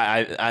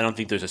 I don't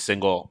think there's a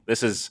single.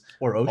 This is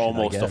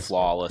almost a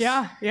flawless.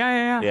 Yeah.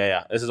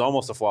 This is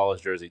almost a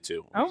flawless jersey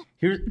too. Oh,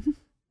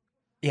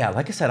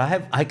 like I said,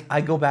 I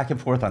go back and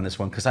forth on this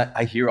one because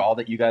I hear all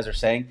that you guys are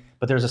saying,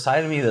 but there's a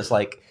side of me that's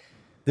like,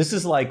 this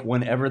is like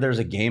whenever there's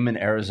a game in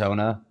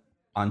Arizona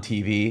on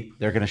TV,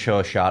 they're going to show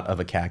a shot of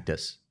a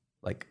cactus.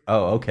 Like,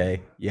 oh,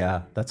 okay.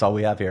 Yeah, that's all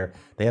we have here.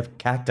 They have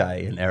cacti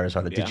in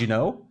Arizona. Yeah. Did you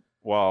know?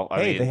 Well,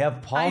 they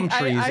have palm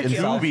trees in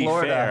South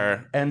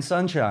Florida and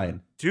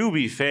sunshine. To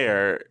be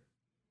fair,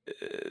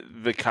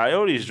 the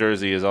Coyotes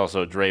jersey is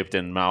also draped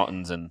in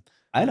mountains and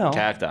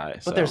cacti.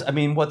 But there's,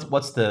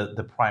 what's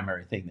the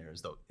primary thing there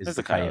is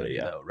the coyote,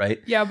 though, right?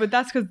 Yeah, but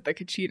that's because the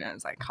Kachina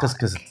is iconic.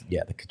 Because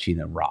the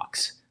Kachina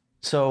rocks.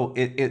 So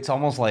it's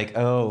almost like,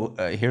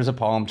 here's a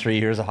palm tree,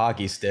 here's a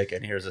hockey stick,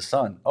 and here's a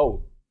sun.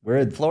 Oh, we're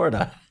in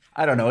Florida.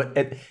 I don't know.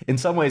 In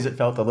some ways, it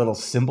felt a little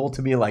simple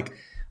to me. Like,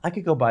 I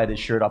could go buy this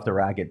shirt off the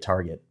rack at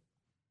Target.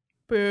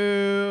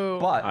 Boo.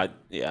 But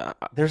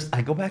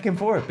I go back and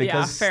forth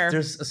because fair.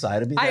 there's a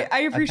side of me that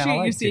I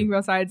appreciate you seeing too.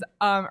 both sides.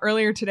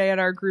 Earlier today at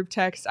our group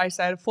text, I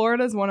said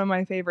Florida's one of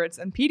my favorites,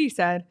 and Petey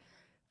said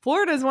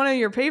Florida's one of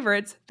your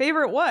favorites.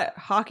 Favorite what?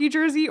 Hockey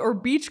jersey or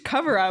beach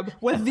cover up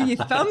with the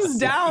thumbs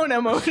down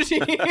emoji.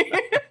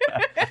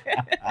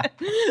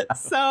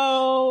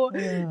 So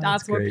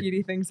that's what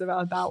Petey thinks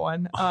about that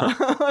one.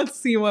 Let's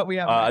see what we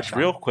have. Next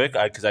real quick,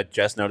 because I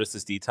just noticed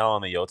this detail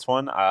on the Yotes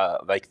one.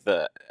 Like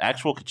the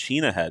actual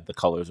Kachina head, the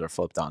colors are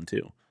flipped on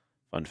too.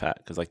 Fun fact,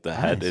 because like the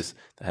head is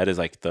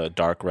like the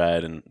dark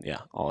red and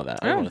all of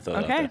that.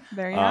 Okay,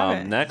 there you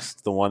have it.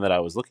 Next, the one that I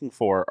was looking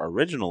for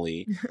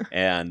originally,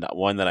 and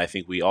one that I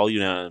think we all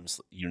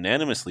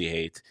unanimously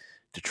hate: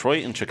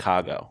 Detroit and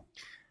Chicago.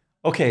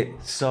 Okay,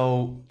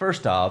 so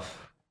first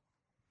off,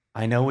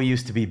 I know we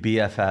used to be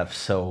BFFs,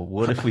 so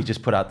what if we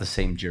just put out the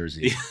same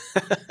jersey?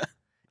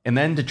 And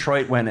then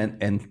Detroit went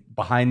and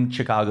behind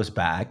Chicago's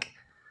back,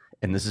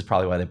 and this is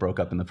probably why they broke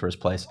up in the first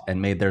place, and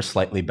made theirs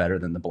slightly better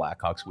than the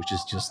Blackhawks, which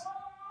is just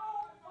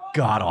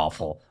god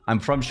awful.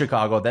 I'm from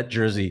Chicago. That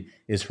jersey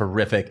is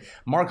horrific.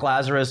 Mark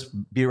Lazarus,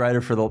 beat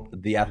writer for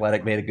the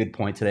Athletic, made a good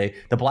point today.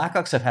 The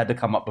Blackhawks have had to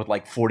come up with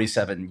like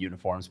 47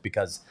 uniforms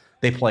because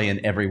they play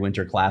in every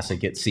Winter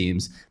Classic, it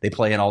seems. They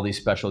play in all these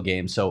special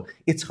games. So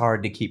it's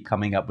hard to keep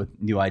coming up with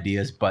new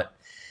ideas, but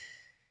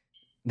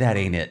that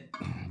ain't it.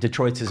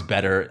 Detroit's is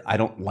better. I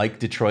don't like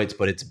Detroit's,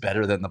 but it's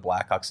better than the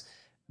Blackhawks.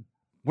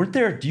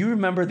 Do you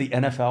remember the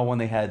NFL when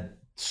they had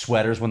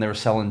sweaters, when they were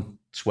selling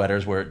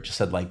sweaters where it just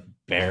said like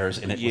Bears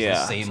and it was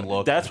the same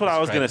look? That's what I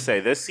was going to say.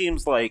 This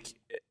seems like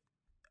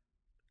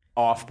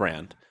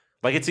off-brand.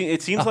 Like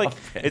it seems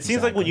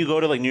like when you go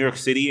to like New York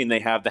City and they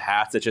have the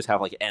hats that just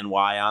have like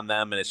NY on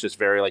them and it's just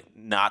very like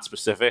not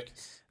specific.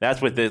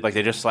 That's what they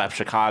just slap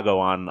Chicago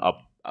on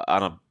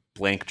a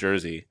blank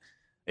jersey.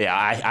 Yeah,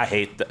 I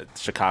hate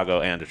Chicago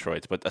and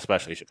Detroit's, but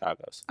especially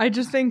Chicago's. I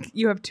just think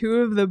you have two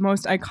of the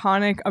most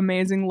iconic,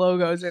 amazing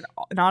logos in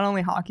not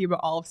only hockey, but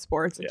all of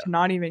sports. And to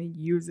not even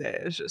use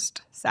it is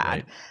just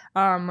sad.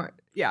 Right.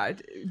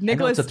 Nicholas. I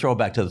know it's a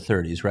throwback to the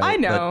 30s, right? I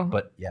know.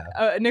 But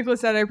yeah.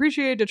 Nicholas said, I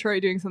appreciate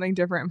Detroit doing something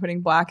different and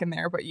putting black in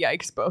there, but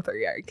yikes, both are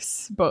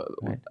yikes.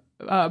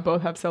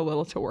 Both have so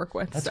little to work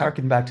with. Let's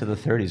harken back to the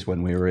 30s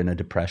when we were in a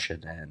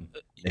depression and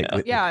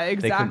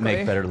exactly. They could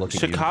make better looking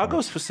Chicago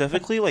uniforms.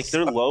 Specifically, like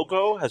their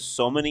logo has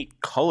so many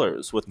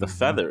colors with the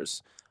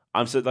feathers.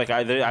 I feel like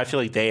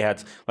they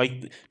had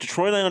like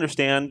Detroit. I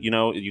understand.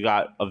 You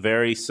got a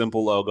very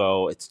simple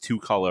logo. It's two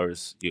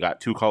colors. You got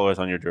two colors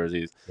on your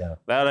jerseys. Yeah,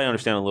 that I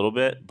understand a little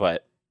bit,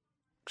 but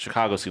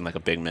Chicago seemed like a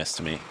big miss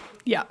to me.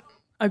 Yeah,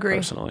 agree.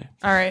 Personally.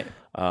 All right.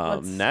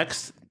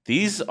 Next,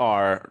 these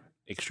are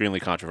extremely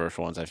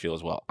controversial ones. I feel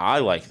as well. I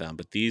like them,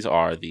 but these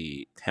are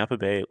the Tampa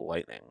Bay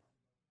Lightning.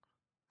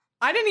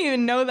 I didn't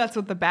even know that's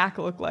what the back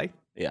looked like.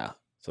 Yeah.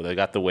 So they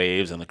got the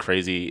waves and the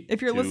crazy.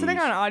 If you're listening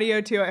on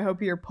audio too, I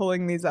hope you're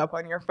pulling these up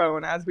on your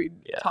phone as we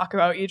talk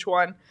about each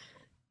one.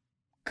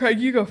 Craig,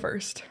 you go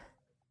first.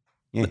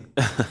 Yeah.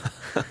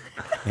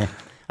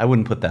 I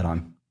wouldn't put that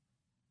on.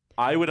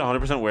 I would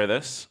 100% wear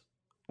this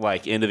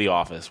like into the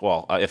office.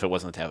 Well, if it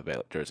wasn't a Tampa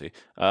Bay jersey.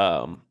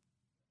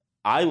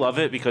 I love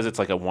it because it's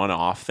like a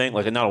one-off thing.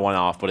 Like not a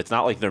one-off, but it's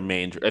not like their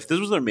main. If this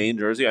was their main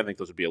jersey, I think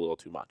this would be a little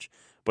too much.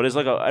 But it's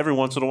like every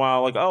once in a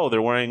while, like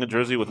they're wearing a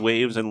jersey with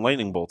waves and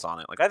lightning bolts on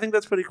it. Like I think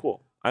that's pretty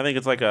cool. I think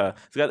it's like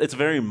it's a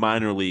very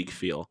minor league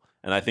feel,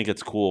 and I think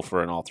it's cool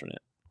for an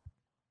alternate.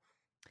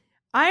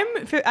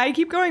 I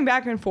keep going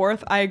back and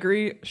forth. I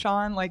agree,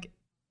 Sean. Like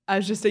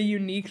as just a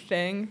unique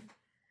thing.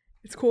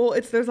 It's cool.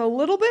 There's a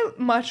little bit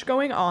much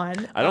going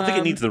on. I don't think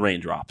it needs the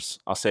raindrops.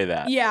 I'll say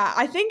that. Yeah,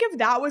 I think if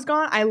that was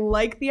gone, I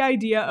like the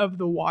idea of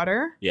the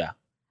water. Yeah.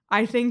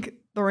 I think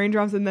the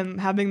raindrops and then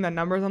having the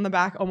numbers on the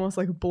back almost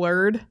like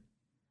blurred.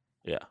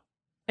 Yeah.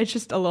 It's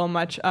just a little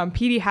much.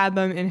 Petey had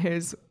them in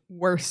his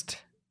worst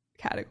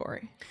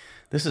category.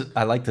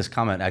 I like this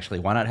comment actually.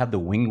 Why not have the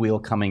wing wheel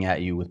coming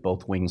at you with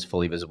both wings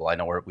fully visible? I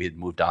know we had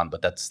moved on,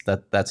 but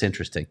that's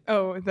interesting.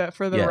 Oh,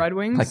 for the Red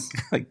Wings?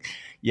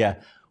 Yeah.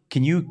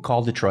 Can you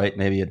call Detroit,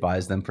 maybe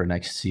advise them for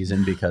next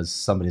season because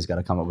somebody's got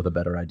to come up with a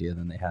better idea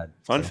than they had.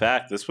 Fun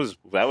fact,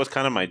 that was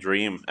kind of my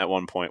dream at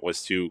one point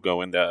was to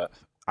go into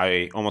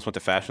I almost went to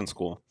fashion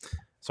school.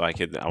 So I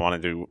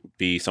wanted to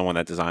be someone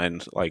that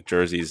designed like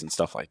jerseys and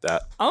stuff like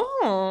that.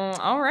 Oh,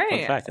 all right.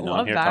 Fun fact, and now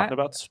I'm here talking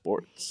about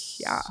sports.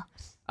 Yeah.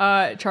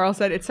 Charles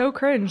said it's so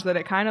cringe that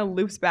it kind of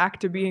loops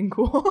back to being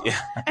cool. Yeah,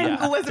 and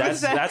Elizabeth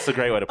said that's a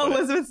great way to put it.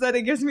 Elizabeth said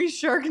it gives me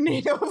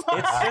Sharknado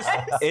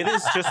vibes. It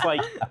is just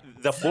like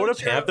the Florida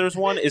Panthers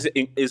one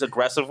is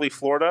aggressively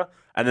Florida,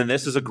 and then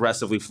this is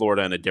aggressively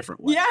Florida in a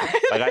different way. Yeah,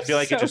 like I feel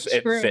like it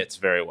fits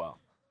very well.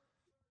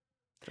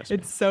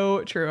 It's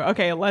so true.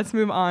 Okay, let's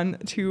move on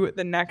to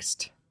the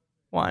next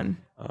one.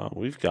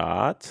 We've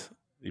got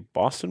the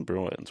Boston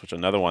Bruins, which is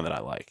another one that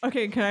I like.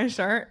 Okay, can I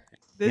start?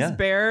 This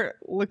bear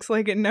looks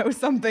like it knows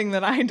something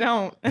that I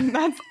don't, and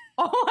that's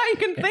all I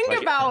can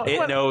think about.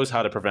 It knows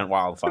how to prevent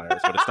wildfires,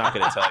 but it's not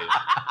going to tell you.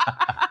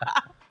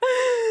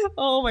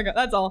 Oh my God,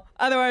 that's all.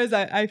 Otherwise,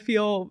 I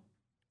feel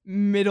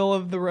middle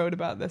of the road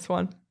about this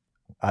one.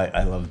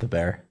 I love the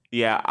bear.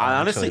 Yeah, I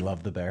honestly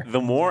love the bear.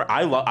 The more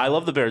I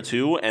love the bear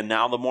too, and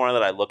now the more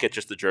that I look at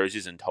just the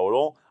jerseys in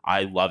total,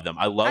 I love them.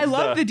 I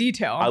love the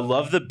detail. I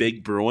love the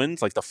big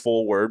Bruins, like the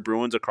full word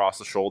Bruins across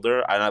the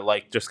shoulder, and I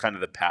like just kind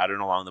of the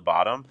pattern along the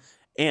bottom.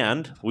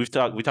 And we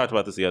talked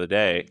about this the other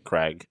day,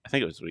 Craig. I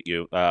think it was with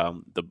you.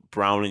 The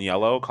brown and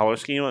yellow color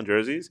scheme on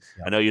jerseys.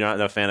 Yeah. I know you're not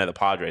a fan of the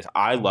Padres.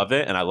 I love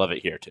it, and I love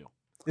it here too.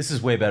 This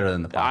is way better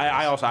than the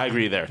Padres. I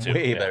agree there too.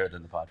 Way better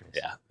than the Padres.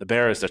 Yeah, the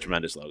bear is a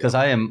tremendous logo. Because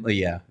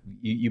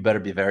you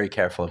better be very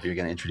careful if you're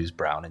going to introduce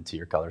brown into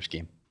your color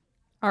scheme.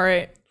 All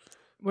right,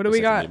 what do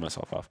we got? Leave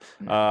myself off.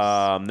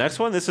 Nice. Next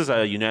one. This is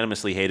a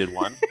unanimously hated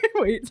one.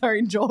 Wait,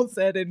 sorry. Joel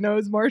said it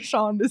knows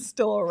Marchand is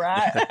still a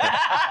rat.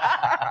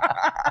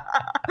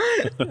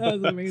 That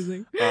was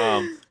amazing.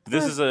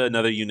 This is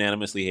another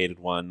unanimously hated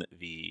one.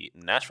 The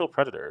Nashville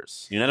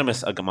Predators.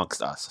 Unanimous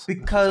amongst us.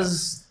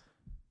 Because.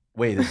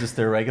 Wait, is this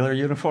their regular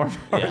uniform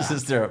or is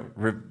this their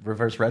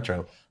reverse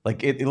retro?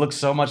 Like it looks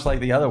so much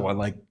like the other one.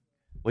 Like,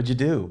 what'd you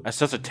do? That's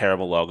such a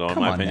terrible logo in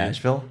my opinion.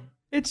 Nashville.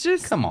 It's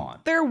just come on.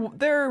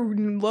 Their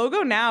logo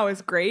now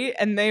is great,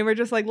 and they were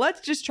just like,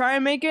 let's just try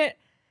and make it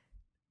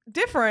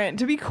different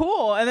to be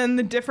cool. And then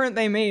the different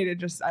they made,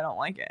 I don't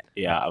like it.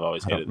 Yeah, I've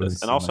always hated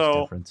this. And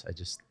also,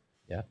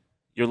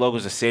 your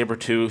logo's a saber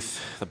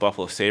tooth. The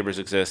Buffalo Sabres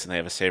exist, and they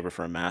have a saber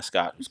for a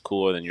mascot who's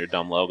cooler than your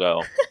dumb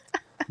logo.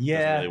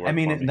 Yeah, really I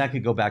mean, that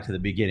could go back to the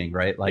beginning,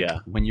 right? Like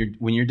when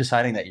you're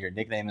deciding that your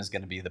nickname is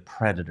going to be the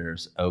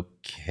Predators.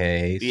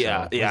 Okay,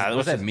 so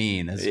what's that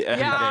mean? You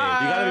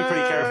got to be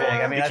pretty careful.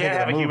 I mean, you can't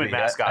have a human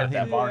mascot at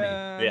that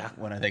Barney. Yeah,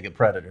 when I think of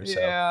Predators,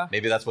 so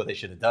maybe that's what they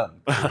should have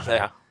done.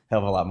 Hell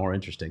of a lot more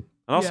interesting.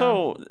 And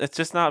also, it's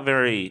just not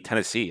very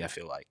Tennessee. I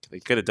feel like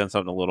they could have done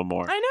something a little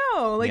more. I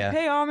know,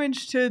 pay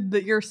homage to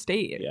your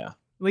state. Yeah.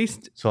 At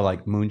least so,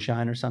 like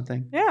moonshine or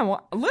something. Yeah,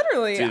 well,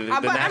 literally. Dude, the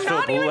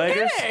Nashville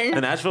Bootleggers.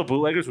 The Nashville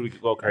Bootleggers would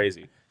go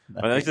crazy.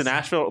 Nice. I think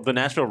the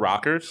Nashville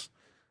Rockers.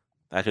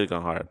 That could have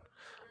gone hard.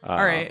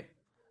 All right.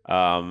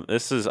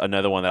 This is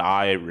another one that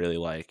I really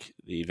like.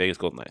 The Vegas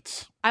Golden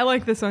Knights. I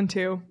like this one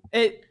too.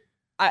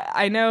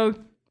 I know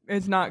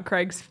it's not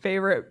Craig's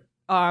favorite.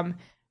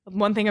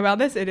 One thing about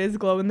this, it is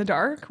glow in the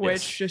dark,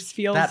 which just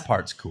feels that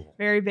part's cool.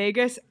 Very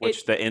Vegas.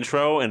 Which the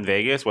intro in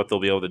Vegas, what they'll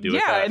be able to do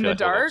with that, in the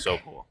dark, so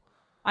cool.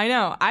 I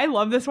know. I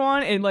love this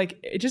one.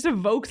 It just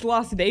evokes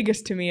Las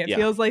Vegas to me. It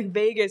feels like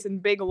Vegas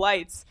and big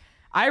lights.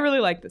 I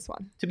really like this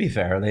one. To be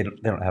fair, they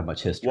don't have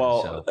much history.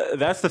 Well,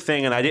 that's the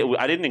thing, and I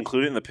didn't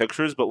include it in the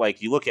pictures, but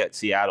like you look at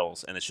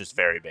Seattle's, and it's just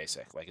very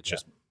basic. Like it's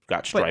just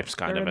got stripes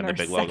kind of and the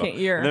big logo.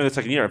 And then the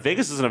second year,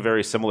 Vegas is in a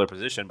very similar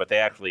position, but they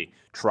actually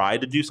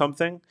tried to do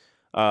something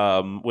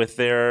with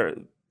their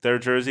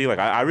jersey. Like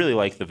I really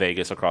like the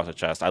Vegas across the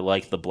chest. I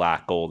like the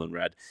black, gold, and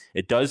red.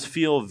 It does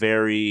feel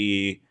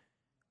very.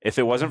 If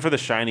it wasn't for the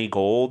shiny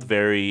gold,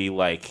 very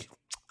like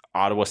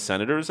Ottawa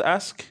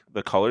Senators-esque,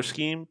 the color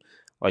scheme.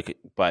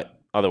 But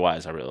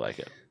otherwise, I really like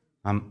it.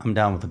 I'm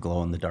down with the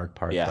glow in the dark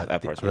part. Yeah,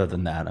 that part's other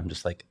than that, I'm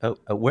just like,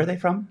 where are they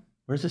from?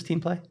 Where's this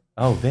team play?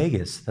 Oh,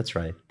 Vegas. That's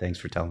right. Thanks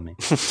for telling me.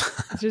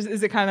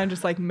 Is it kind of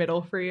just like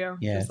middle for you?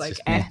 Yeah, just like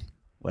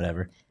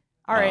whatever.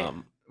 All right.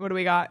 What do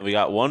we got? We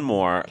got one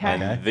more. Okay.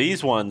 And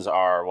these ones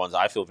are ones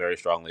I feel very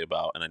strongly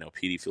about, and I know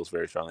PD feels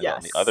very strongly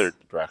about in the other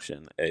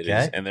direction. It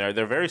is, and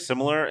they're very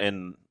similar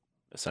in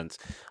a sense.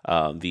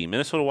 The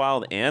Minnesota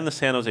Wild and the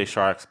San Jose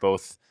Sharks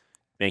both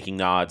making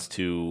nods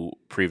to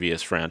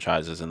previous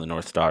franchises in the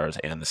North Stars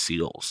and the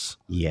Seals.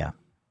 Yeah.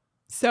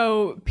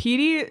 So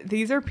PD,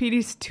 these are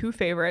PD's two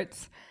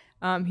favorites.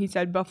 He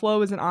said Buffalo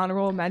was an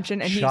honorable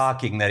mention. And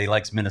shocking that he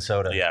likes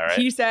Minnesota. Yeah, right.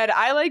 He said,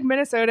 I like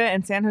Minnesota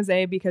and San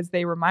Jose because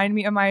they remind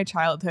me of my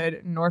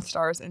childhood, North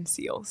Stars and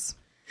Seals.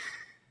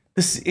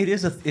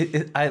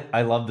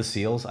 I love the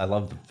Seals. I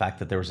love the fact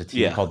that there was a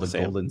team called the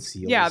Golden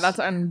Seals. Yeah, that's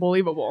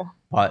unbelievable.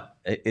 But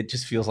it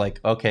just feels like,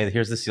 okay,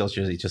 here's the Seals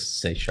jersey,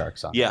 just say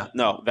Sharks on it. Yeah,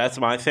 no, that's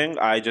my thing.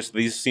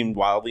 These seemed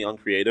wildly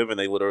uncreative, and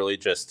they literally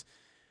just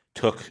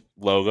took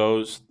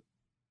logos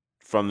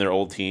from their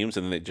old teams,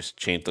 and then they just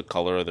changed the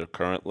color of their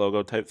current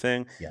logo type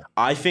thing. Yeah.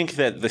 I think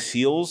that the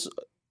Seals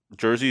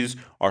jerseys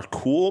are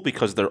cool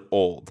because they're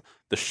old.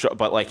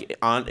 But like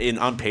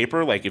on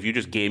paper, like if you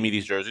just gave me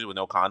these jerseys with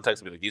no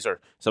context, I'd be like, these are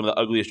some of the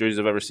ugliest jerseys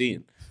I've ever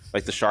seen.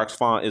 Like the Sharks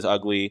font is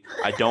ugly.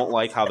 I don't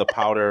like how the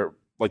powder,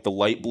 like the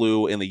light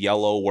blue and the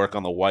yellow work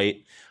on the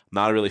white.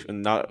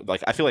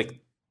 I feel like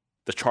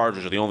the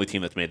Chargers are the only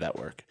team that's made that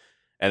work.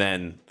 And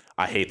then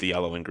I hate the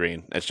yellow and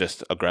green. It's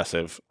just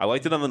aggressive. I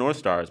liked it on the North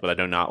Stars, but I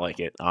do not like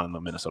it on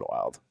the Minnesota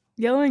Wild.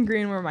 Yellow and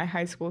green were my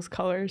high school's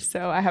colors,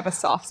 so I have a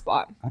soft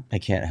spot. I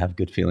can't have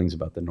good feelings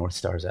about the North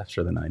Stars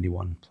after the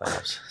 91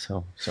 playoffs.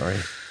 So, sorry.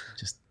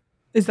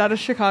 Is that a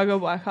Chicago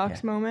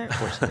Blackhawks moment? Of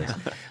course it is.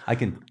 I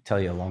can tell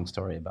you a long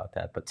story about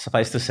that, but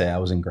suffice to say, I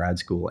was in grad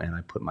school and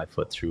I put my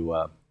foot through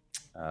a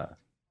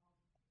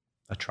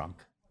trunk.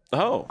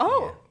 Oh.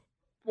 Yeah.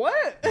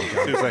 What?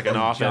 It was like an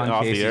off John the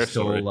Casey air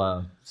story.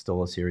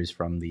 stole a series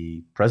from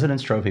the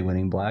President's Trophy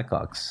winning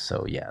Blackhawks.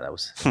 So yeah, that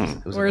was.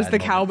 It was a Where's bad the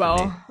moment for me.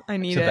 cowbell? I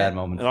need It's a bad it.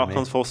 moment It for all me.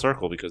 comes full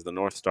circle because the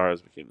North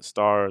Stars became the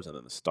Stars, and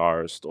then the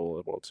Stars stole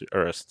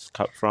a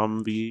cup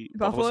from the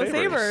Buffalo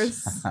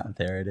Sabres.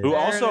 There it is. who There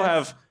also it is.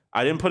 have.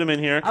 I didn't put them in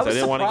here I because I was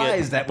didn't want to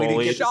surprised get that we didn't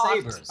bullied. get the Shocked.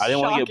 Sabres. I didn't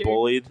want to get Shocking.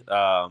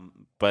 bullied.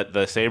 But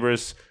the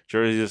Sabres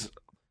jerseys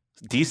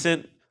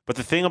decent. But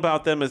the thing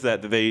about them is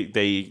that they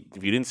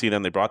if you didn't see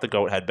them, they brought the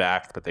goat head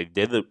back, but they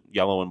did the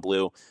yellow and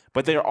blue.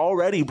 But they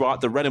already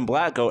brought the red and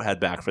black goat head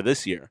back for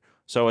this year.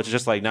 So it's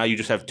just like now you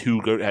just have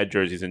two goat head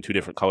jerseys in two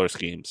different color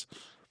schemes.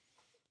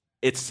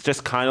 It's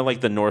just kind of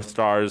like the North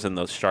Stars and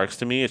the Sharks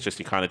to me. It's just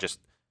you kind of just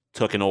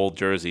took an old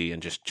jersey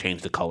and just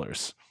changed the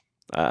colors.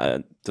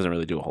 It doesn't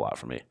really do a whole lot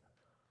for me.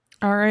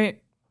 All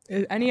right.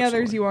 Any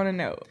others you want to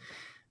note?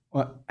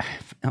 Well,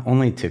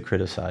 only to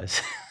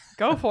criticize.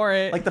 Go for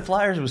it. Like the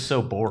Flyers was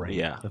so boring.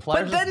 Yeah. The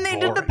Flyers but then was they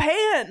did the boring.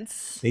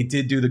 pants. They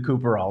did do the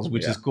Cooperalls,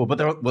 which is cool. But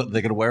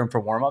they're gonna wear them for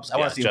warm-ups. I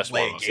want to see them just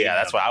play a warm-ups. game. Yeah,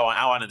 that's what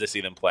I wanted to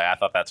see them play. I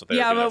thought that's what they were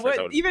Yeah, doing.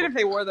 but even if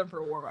they wore them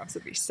for warm-ups,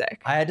 it'd be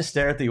sick. I had to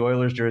stare at the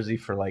Oilers jersey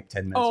for like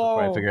 10 minutes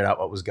before I Oh, figured out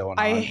what was going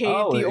on. I hate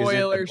the is it an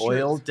Oilers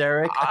oil shirts.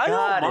 Derek. I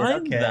got don't it.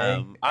 mind Okay.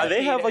 them. They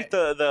hate have like it.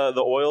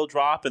 the oil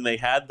drop, and they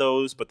had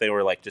those, but they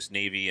were like just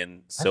navy and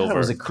I silver. thought it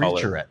was a color.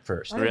 creature at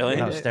first. Really?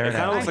 I was staring It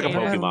kinda at looks like a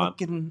Yeah, Pokemon.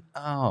 looking-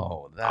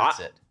 that's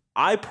it.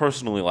 I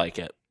personally like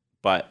it,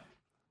 but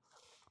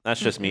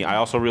that's just me. I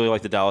also really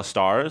like the Dallas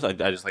Stars. I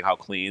just like how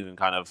clean and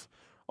kind of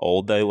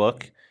old they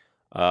look.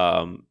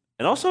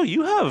 And also,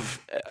 you have,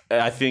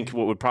 I think,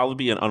 what would probably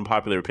be an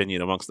unpopular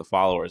opinion amongst the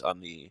followers on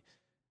the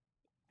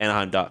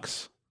Anaheim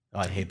Ducks. Oh,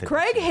 I hate the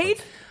Craig Ducks.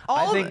 hates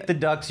all. I think the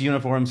Ducks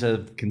uniforms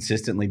have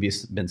consistently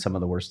been some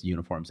of the worst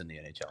uniforms in the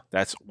NHL.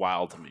 That's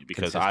wild to me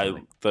because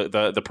Consistently.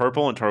 the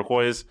purple and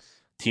turquoise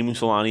Team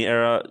Solani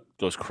era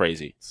goes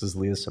crazy. This is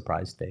Leah's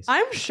surprised face.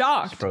 I'm It's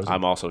shocked. frozen.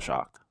 I'm also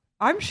shocked.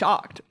 I'm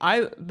shocked.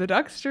 The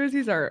Ducks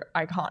jerseys are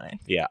iconic.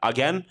 Yeah.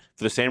 Again,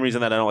 for the same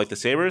reason that I don't like the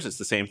Sabres, it's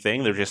the same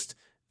thing. They're just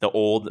the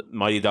old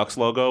Mighty Ducks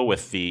logo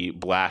with the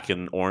black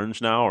and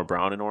orange now, or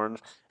brown and orange,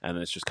 and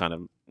it's just kind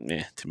of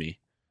meh to me.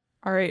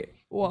 All right.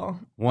 Well,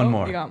 One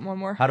more. You got one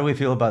more. How do we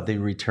feel about the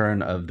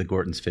return of the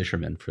Gorton's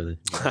Fishermen for the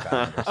New York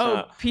Islanders?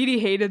 Oh, Petey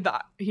hated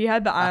he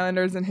had the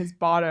Islanders in his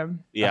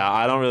bottom. Yeah,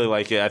 I don't really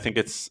like it. I think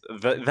it's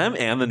them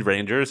and the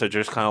Rangers are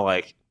just kind of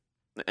like,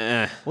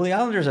 eh. Well, the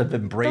Islanders have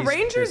embraced The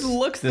Rangers this,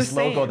 looks the this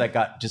logo same. that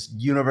got just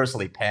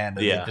universally panned,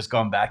 and Yeah. they've just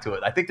gone back to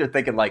it. I think they're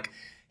thinking like,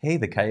 hey,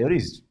 the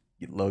Coyotes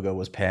logo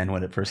was panned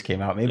when it first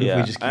came out. Maybe if Yeah.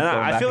 we just keep And going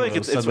I back, feel like it'll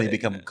it's suddenly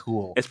become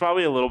cool. It's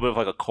probably a little bit of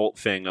like a cult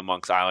thing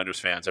amongst Islanders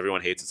fans.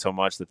 Everyone hates it so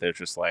much that they're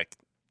just like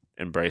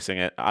embracing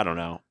it. I don't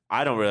know.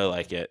 I don't really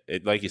like it.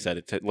 Like you said,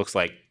 it looks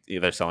like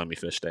they're selling me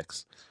fish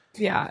sticks.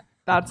 Yeah,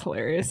 that's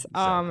hilarious.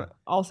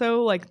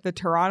 Also, like the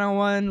Toronto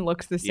one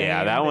looks the same.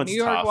 Yeah, that the one's New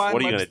York tough. one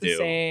What are you looks gonna the do?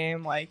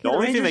 Same. Like The The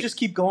only thing Rangers that- just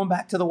keep going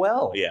back to the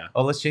well. Yeah.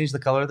 Oh, let's change the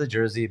color of the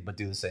jersey, but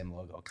do the same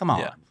logo. Come on.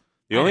 Yeah.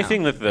 The only know.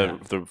 thing that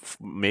the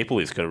Maple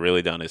Leafs could have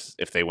really done is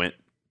if they went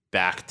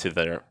back to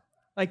their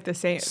like the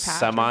same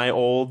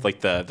semi-old, like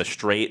the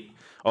straight.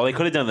 Oh, they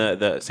could have done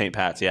the St.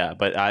 Pat's, yeah.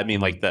 But I mean,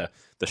 like the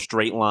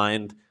straight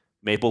lined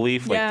maple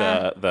leaf,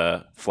 Yeah. like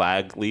the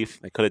flag leaf.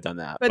 They could have done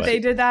that. But they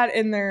did that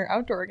in their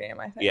outdoor game,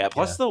 I think. Yeah.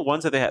 Plus the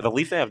ones that they have, the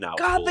leaf they have now. is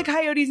God, cool. the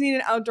Coyotes need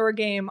an outdoor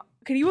game.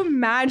 Could you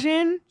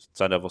imagine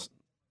Sun Devils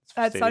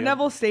at Sun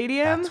Devil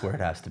Stadium? That's where it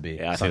has to be.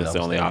 Yeah, I Sun think that's the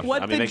Devil only Stadium. option.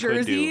 What I mean, the they could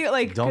jersey do-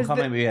 like? Don't 'cause come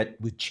the- at me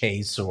with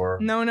Chase or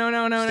No. State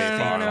Farm.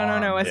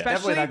 Especially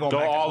Definitely not going Go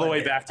back to all the way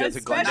Glendale. back to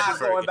Especially- Glendale. Not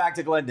going back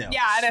to Glendale.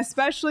 Yeah, and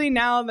especially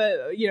now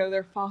that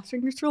they're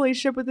fostering this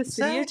relationship with the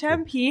city of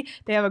Tempe.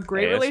 They have a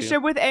great ASU.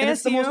 relationship with And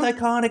it's the most ASU.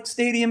 iconic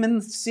stadium in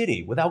the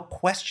city. Without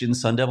question,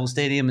 Sun Devil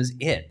Stadium is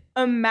it.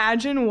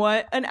 Imagine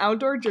what an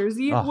outdoor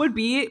jersey Ugh. would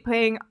be,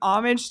 paying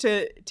homage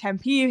to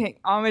Tempe, paying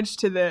homage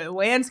to the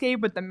landscape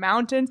with the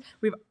mountains.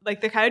 We've like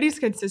the Coyotes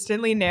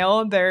consistently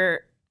nail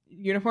their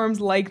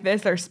uniforms like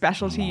this, their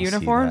specialty I wanna see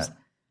uniforms. that.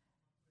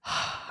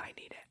 I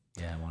need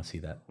it. Yeah, I want to see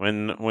that.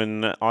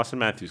 When Austin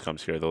Matthews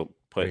comes here, they'll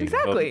play.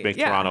 Exactly, They'll make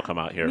yeah. Toronto come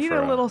out here Need for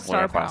a little Winter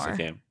star Classic power.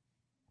 game.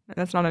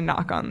 That's not a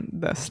knock on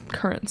the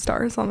current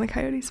stars on the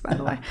Coyotes, by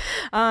the way.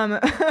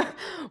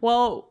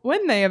 Well,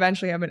 when they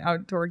eventually have an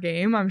outdoor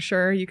game, I'm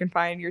sure you can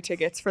find your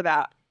tickets for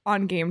that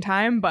on Game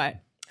Time. But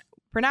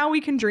for now,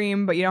 we can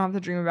dream, but you don't have to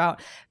dream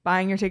about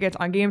buying your tickets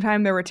on Game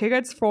Time. There were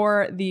tickets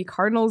for the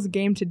Cardinals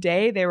game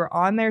today. They were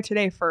on there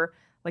today for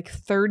like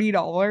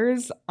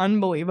 $30.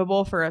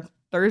 Unbelievable for a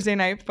Thursday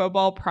night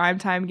football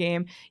primetime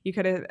game. You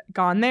could have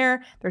gone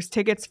there. There's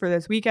tickets for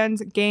this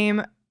weekend's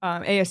game.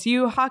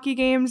 ASU hockey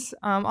games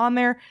on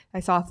there.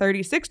 I saw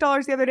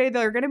 $36 the other day.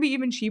 They're going to be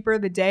even cheaper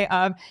the day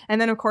of. And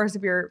then, of course,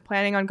 if you're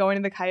planning on going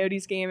to the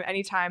Coyotes game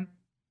anytime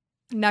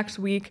next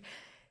week,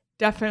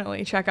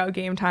 definitely check out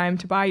Game Time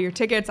to buy your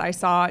tickets. I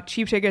saw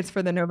cheap tickets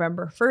for the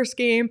November 1st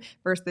game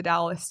versus the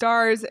Dallas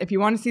Stars. If you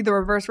want to see the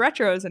reverse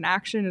retros in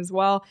action as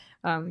well,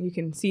 you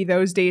can see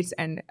those dates,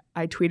 and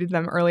I tweeted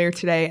them earlier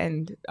today,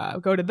 and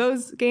go to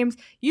those games.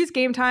 Use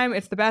Game Time.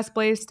 It's the best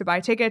place to buy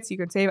tickets. You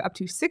can save up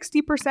to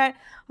 60%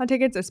 on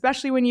tickets,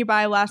 especially when you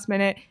buy last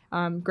minute.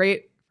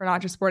 Great for not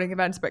just sporting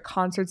events, but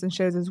concerts and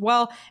shows as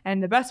well.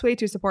 And the best way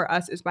to support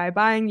us is by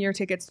buying your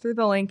tickets through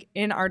the link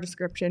in our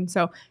description.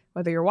 So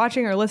whether you're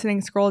watching or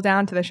listening, scroll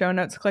down to the show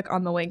notes, click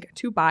on the link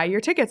to buy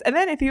your tickets. And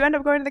then if you end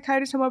up going to the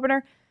Coyotes home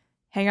opener,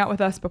 hang out with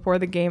us before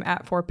the game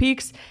at Four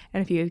Peaks.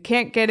 And if you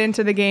can't get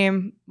into the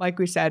game, like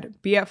we said,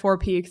 be at Four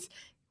Peaks.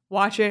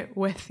 Watch it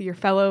with your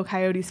fellow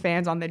Coyotes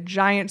fans on the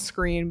giant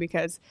screen,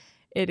 because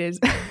it is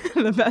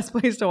the best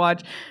place to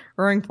watch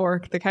Roaring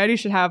Fork. The Coyotes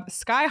should have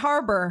Sky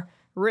Harbor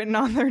written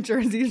on their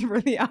jerseys for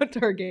the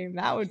outdoor game.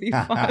 That would be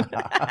fun.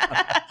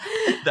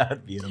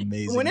 That'd be an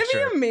amazing Wouldn't it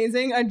shirt. be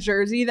amazing? A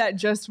jersey that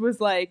just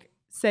was like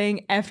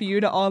saying F you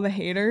to all the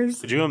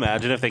haters. Could you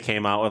imagine if they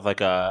came out with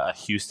like a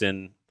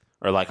Houston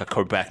or like a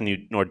Quebec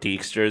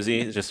Nordiques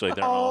jersey? Just like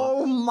their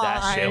own.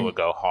 That shit would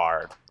go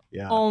hard.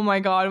 Yeah. Oh my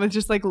God, with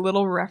just like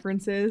little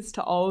references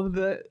to all of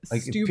the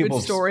stupid People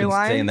been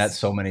storylines. saying that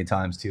so many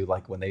times too.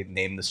 Like when they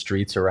name the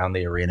streets around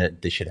the arena,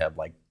 they should have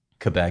like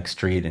Quebec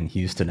Street and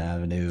Houston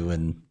Avenue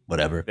and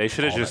whatever. They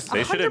should have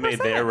they should have made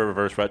 100%. their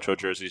reverse retro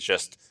jerseys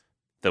just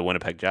the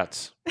Winnipeg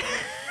Jets.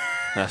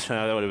 That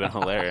would have been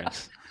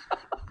hilarious.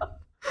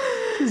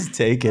 Just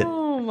take it.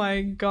 Oh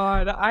my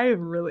God, I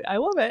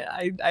love it.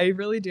 I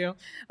really do.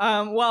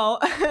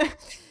 Well,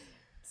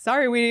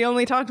 sorry, we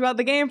only talked about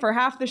the game for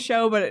half the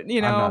show, but you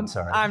know, I'm not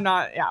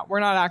sorry. Yeah, we're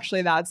not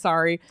actually that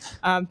sorry.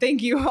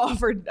 Thank you all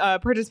for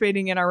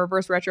participating in our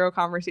reverse retro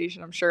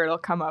conversation. I'm sure it'll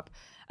come up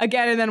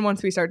again, and then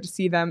once we start to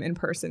see them in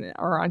person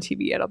or on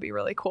TV, it'll be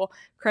really cool.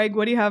 Craig,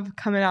 what do you have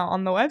coming out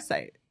on the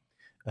website?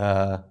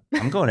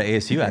 I'm going to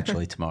ASU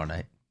actually tomorrow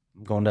night.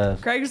 I'm going to.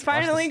 Craig's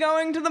finally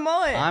going to the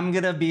Mullet. I'm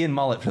gonna be in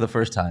Mullet for the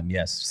first time.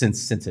 Yes,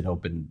 since it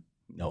opened,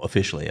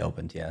 officially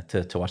opened. Yeah,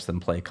 to watch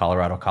them play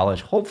Colorado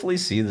College. Hopefully,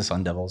 see the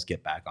Sun Devils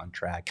get back on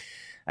track.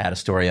 I had a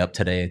story up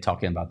today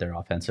talking about their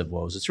offensive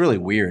woes. It's really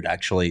weird,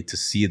 actually, to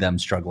see them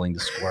struggling to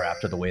score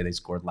after the way they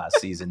scored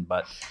last season.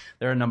 But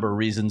there are a number of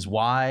reasons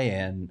why,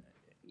 and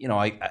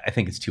I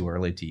think it's too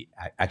early to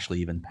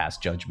actually even pass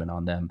judgment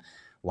on them.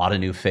 A lot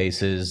of new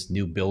faces,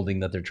 new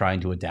building that they're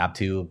trying to adapt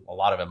to, a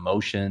lot of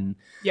emotion.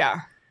 Yeah,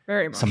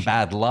 very much. Some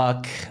bad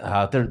luck.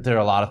 There are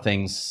a lot of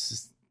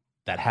things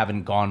that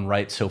haven't gone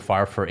right so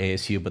far for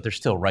ASU, but they're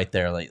still right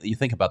there. Like you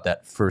think about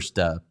that first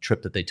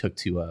trip that they took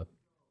to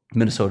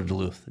Minnesota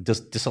Duluth.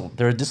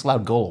 They're a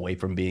disallowed goal away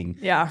from being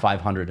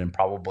 500 and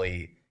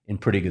probably in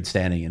pretty good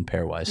standing in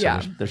pairwise.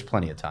 So there's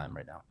plenty of time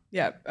right now.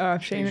 Yeah,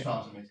 Shane.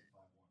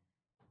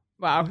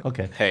 Wow.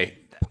 Okay. Hey,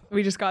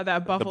 We just got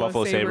that the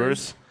Buffalo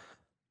Sabres.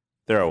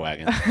 They're a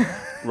wagon.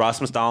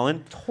 Rasmus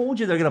Dahlin, Told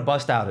you they're gonna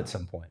bust out at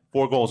some point.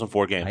 4 goals in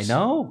 4 games.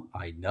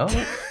 I know.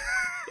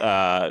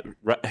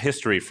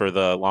 History for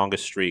the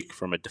longest streak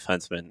from a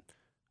defenseman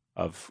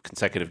of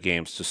consecutive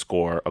games to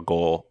score a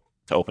goal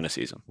to open a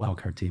season.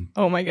 Wildcard team.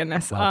 Oh my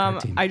goodness.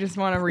 Wildcard team. I just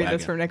want to read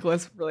this from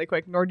Nicholas really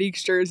quick.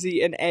 Nordiques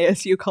jersey and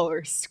ASU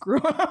colors. Screw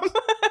them.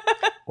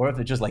 Or if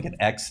it's just like an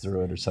X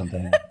through it or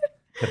something.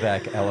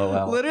 Quebec,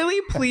 LOL. Literally,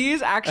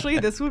 please. Actually,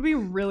 this would be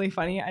really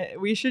funny.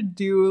 We should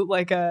do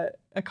like a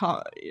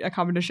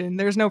competition.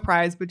 There's no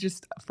prize, but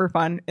just for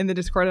fun in the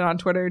Discord and on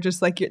Twitter, just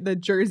like the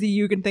jersey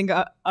you can think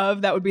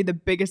of that would be the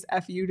biggest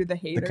FU to the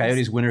haters. The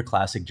Coyotes Winter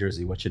Classic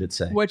jersey. What should it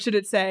say? What should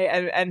it say?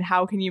 And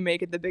how can you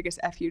make it the biggest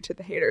FU to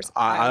the haters?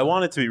 I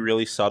want it to be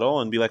really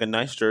subtle and be like a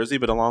nice jersey,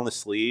 but along the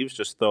sleeves,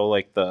 just throw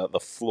like the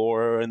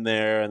floor in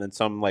there and then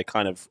some like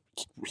kind of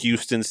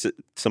Houston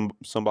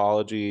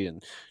symbology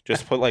and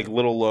just put like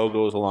little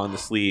logos along the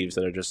sleeves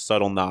that are just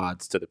subtle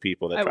nods to the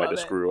people that try to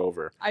screw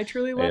over. I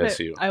truly love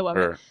ASU. it. I love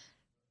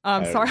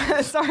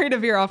it. Sorry to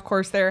veer off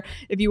course there.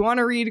 If you want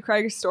to read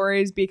Craig's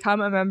stories, become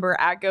a member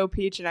at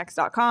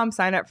gophnx.com.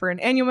 Sign up for an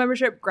annual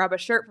membership. Grab a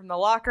shirt from the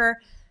locker.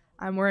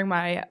 I'm wearing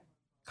my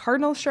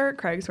Cardinals shirt.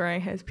 Craig's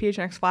wearing his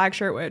PHNX flag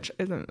shirt, which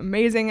is an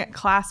amazing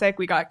classic.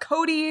 We got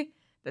Cody,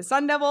 the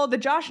Sun Devil, the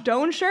Josh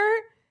Doan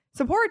shirt.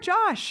 Support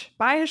Josh.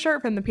 Buy his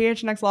shirt from the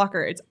PHNX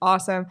locker. It's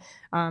awesome.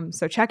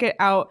 So check it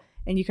out.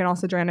 And you can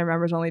also join our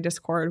members only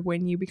Discord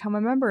when you become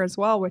a member as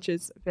well, which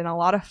has been a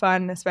lot of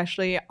fun,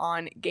 especially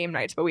on game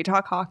nights. But we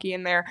talk hockey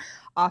in there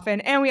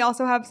often. And we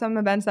also have some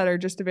events that are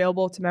just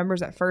available to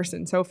members at first.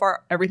 And so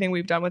far, everything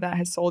we've done with that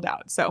has sold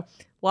out. So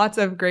lots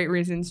of great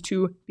reasons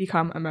to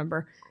become a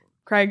member.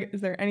 Craig, is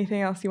there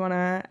anything else you want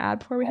to add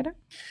before we head out?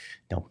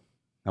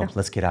 No,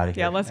 let's get out of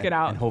here. Yeah, let's get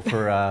out. And hope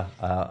for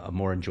a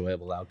more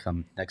enjoyable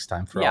outcome next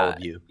time for all of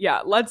you. Yeah,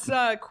 let's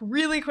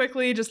really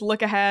quickly just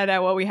look ahead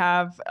at what we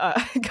have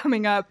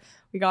coming up.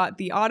 We got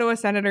the Ottawa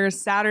Senators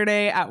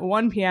Saturday at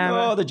 1 p.m.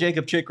 Oh, the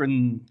Jacob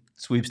Chikrin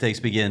sweepstakes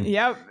begin.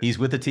 Yep. He's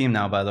with the team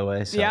now, by the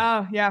way. So.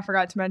 Yeah, I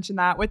forgot to mention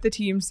that with the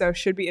team, so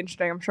should be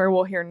interesting. I'm sure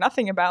we'll hear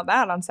nothing about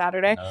that on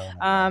Saturday.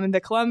 No.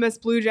 The Columbus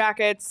Blue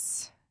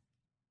Jackets.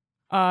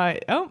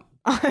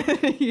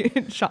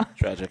 Sean.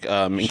 Tragic.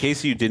 In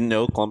case you didn't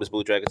know, Columbus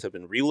Blue Jackets have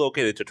been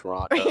relocated to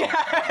Toronto.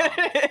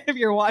 If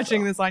you're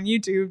watching this on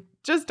YouTube,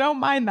 just don't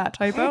mind that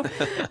typo.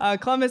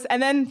 Columbus,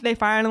 and then they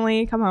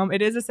finally come home.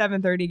 It is a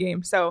 7:30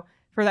 game, so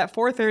for that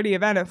 4:30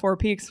 event at Four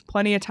Peaks,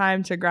 plenty of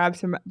time to grab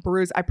some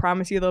brews. I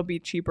promise you they'll be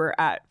cheaper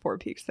at Four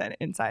Peaks than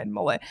inside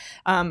Mullet.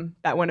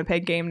 That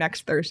Winnipeg game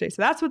next Thursday.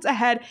 So that's what's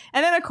ahead.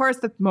 And then, of course,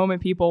 the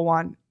moment people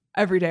want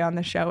every day on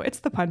the show, it's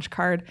the punch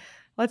card.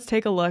 Let's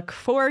take a look.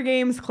 4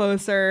 games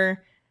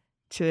closer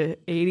to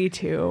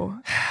 82.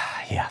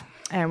 Yeah.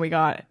 And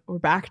we're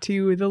back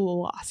to the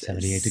losses.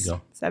 78 to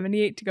go.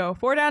 78 to go.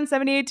 4 down,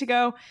 78 to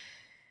go.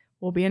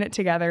 We'll be in it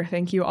together.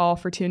 Thank you all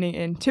for tuning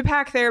in to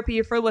Pack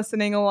Therapy, for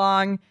listening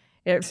along.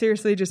 It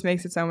seriously just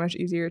makes it so much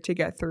easier to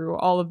get through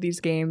all of these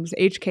games.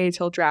 HK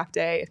till draft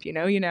day. If you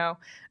know, you know.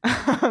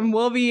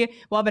 We'll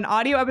have an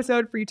audio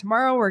episode for you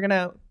tomorrow. We're going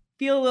to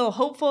feel a little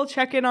hopeful,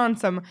 check in on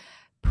some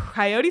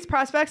Coyotes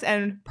prospects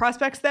and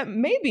prospects that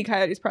may be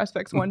Coyotes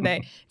prospects one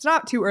day. It's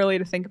not too early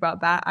to think about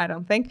that, I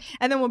don't think.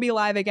 And then we'll be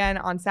live again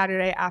on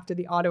Saturday after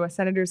the Ottawa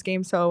Senators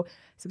game. So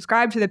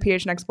subscribe to the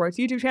PHNX Sports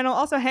YouTube channel.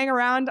 Also hang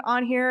around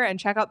on here and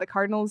check out the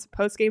Cardinals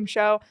post-game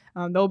show.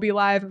 They'll be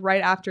live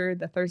right after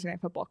the Thursday Night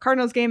Football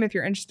Cardinals game if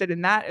you're interested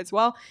in that as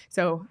well.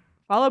 So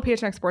follow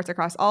PHNX Sports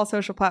across all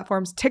social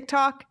platforms,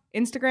 TikTok,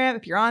 Instagram,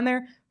 if you're on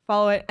there.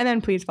 Follow it, and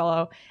then please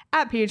follow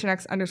at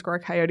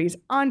PHNX_Coyotes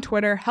on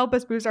Twitter. Help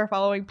us boost our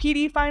following.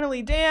 PD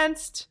finally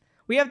danced.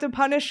 We have to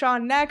punish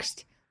Sean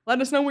next.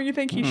 Let us know what you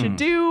think he should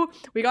do.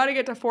 We got to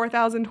get to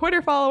 4,000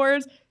 Twitter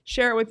followers.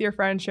 Share it with your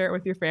friends. Share it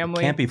with your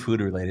family. Can't be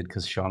food related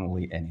because Sean will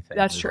eat anything.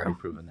 That's We've true. already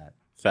proven that.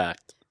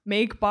 Fact.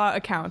 Make bot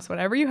accounts.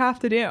 Whatever you have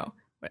to do.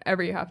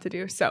 Whatever you have to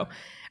do. So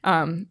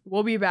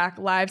we'll be back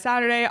live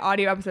Saturday.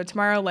 Audio episode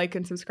tomorrow. Like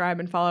and subscribe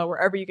and follow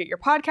wherever you get your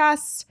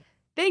podcasts.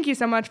 Thank you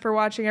so much for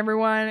watching,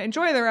 everyone.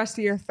 Enjoy the rest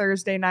of your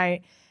Thursday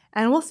night,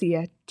 and we'll see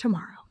you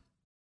tomorrow.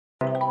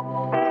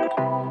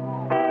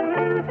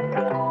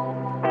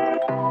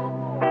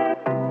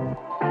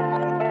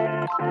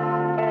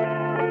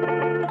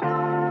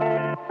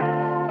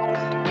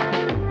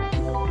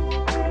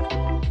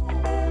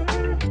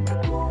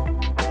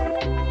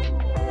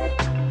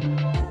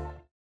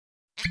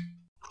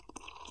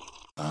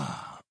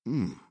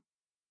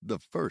 The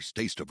first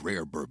taste of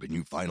rare bourbon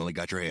you finally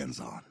got your hands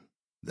on.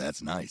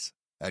 That's nice.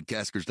 At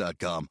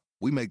Caskers.com,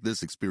 we make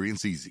this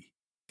experience easy.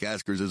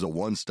 Caskers is a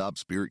one-stop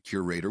spirit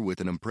curator with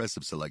an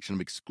impressive selection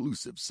of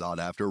exclusive,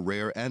 sought-after,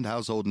 rare, and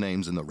household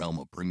names in the realm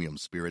of premium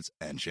spirits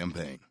and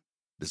champagne.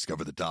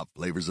 Discover the top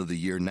flavors of the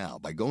year now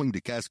by going to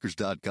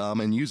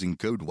Caskers.com and using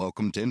code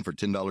WELCOME10 for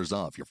 $10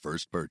 off your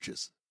first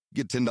purchase.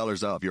 Get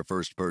 $10 off your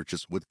first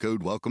purchase with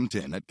code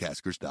WELCOME10 at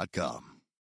Caskers.com.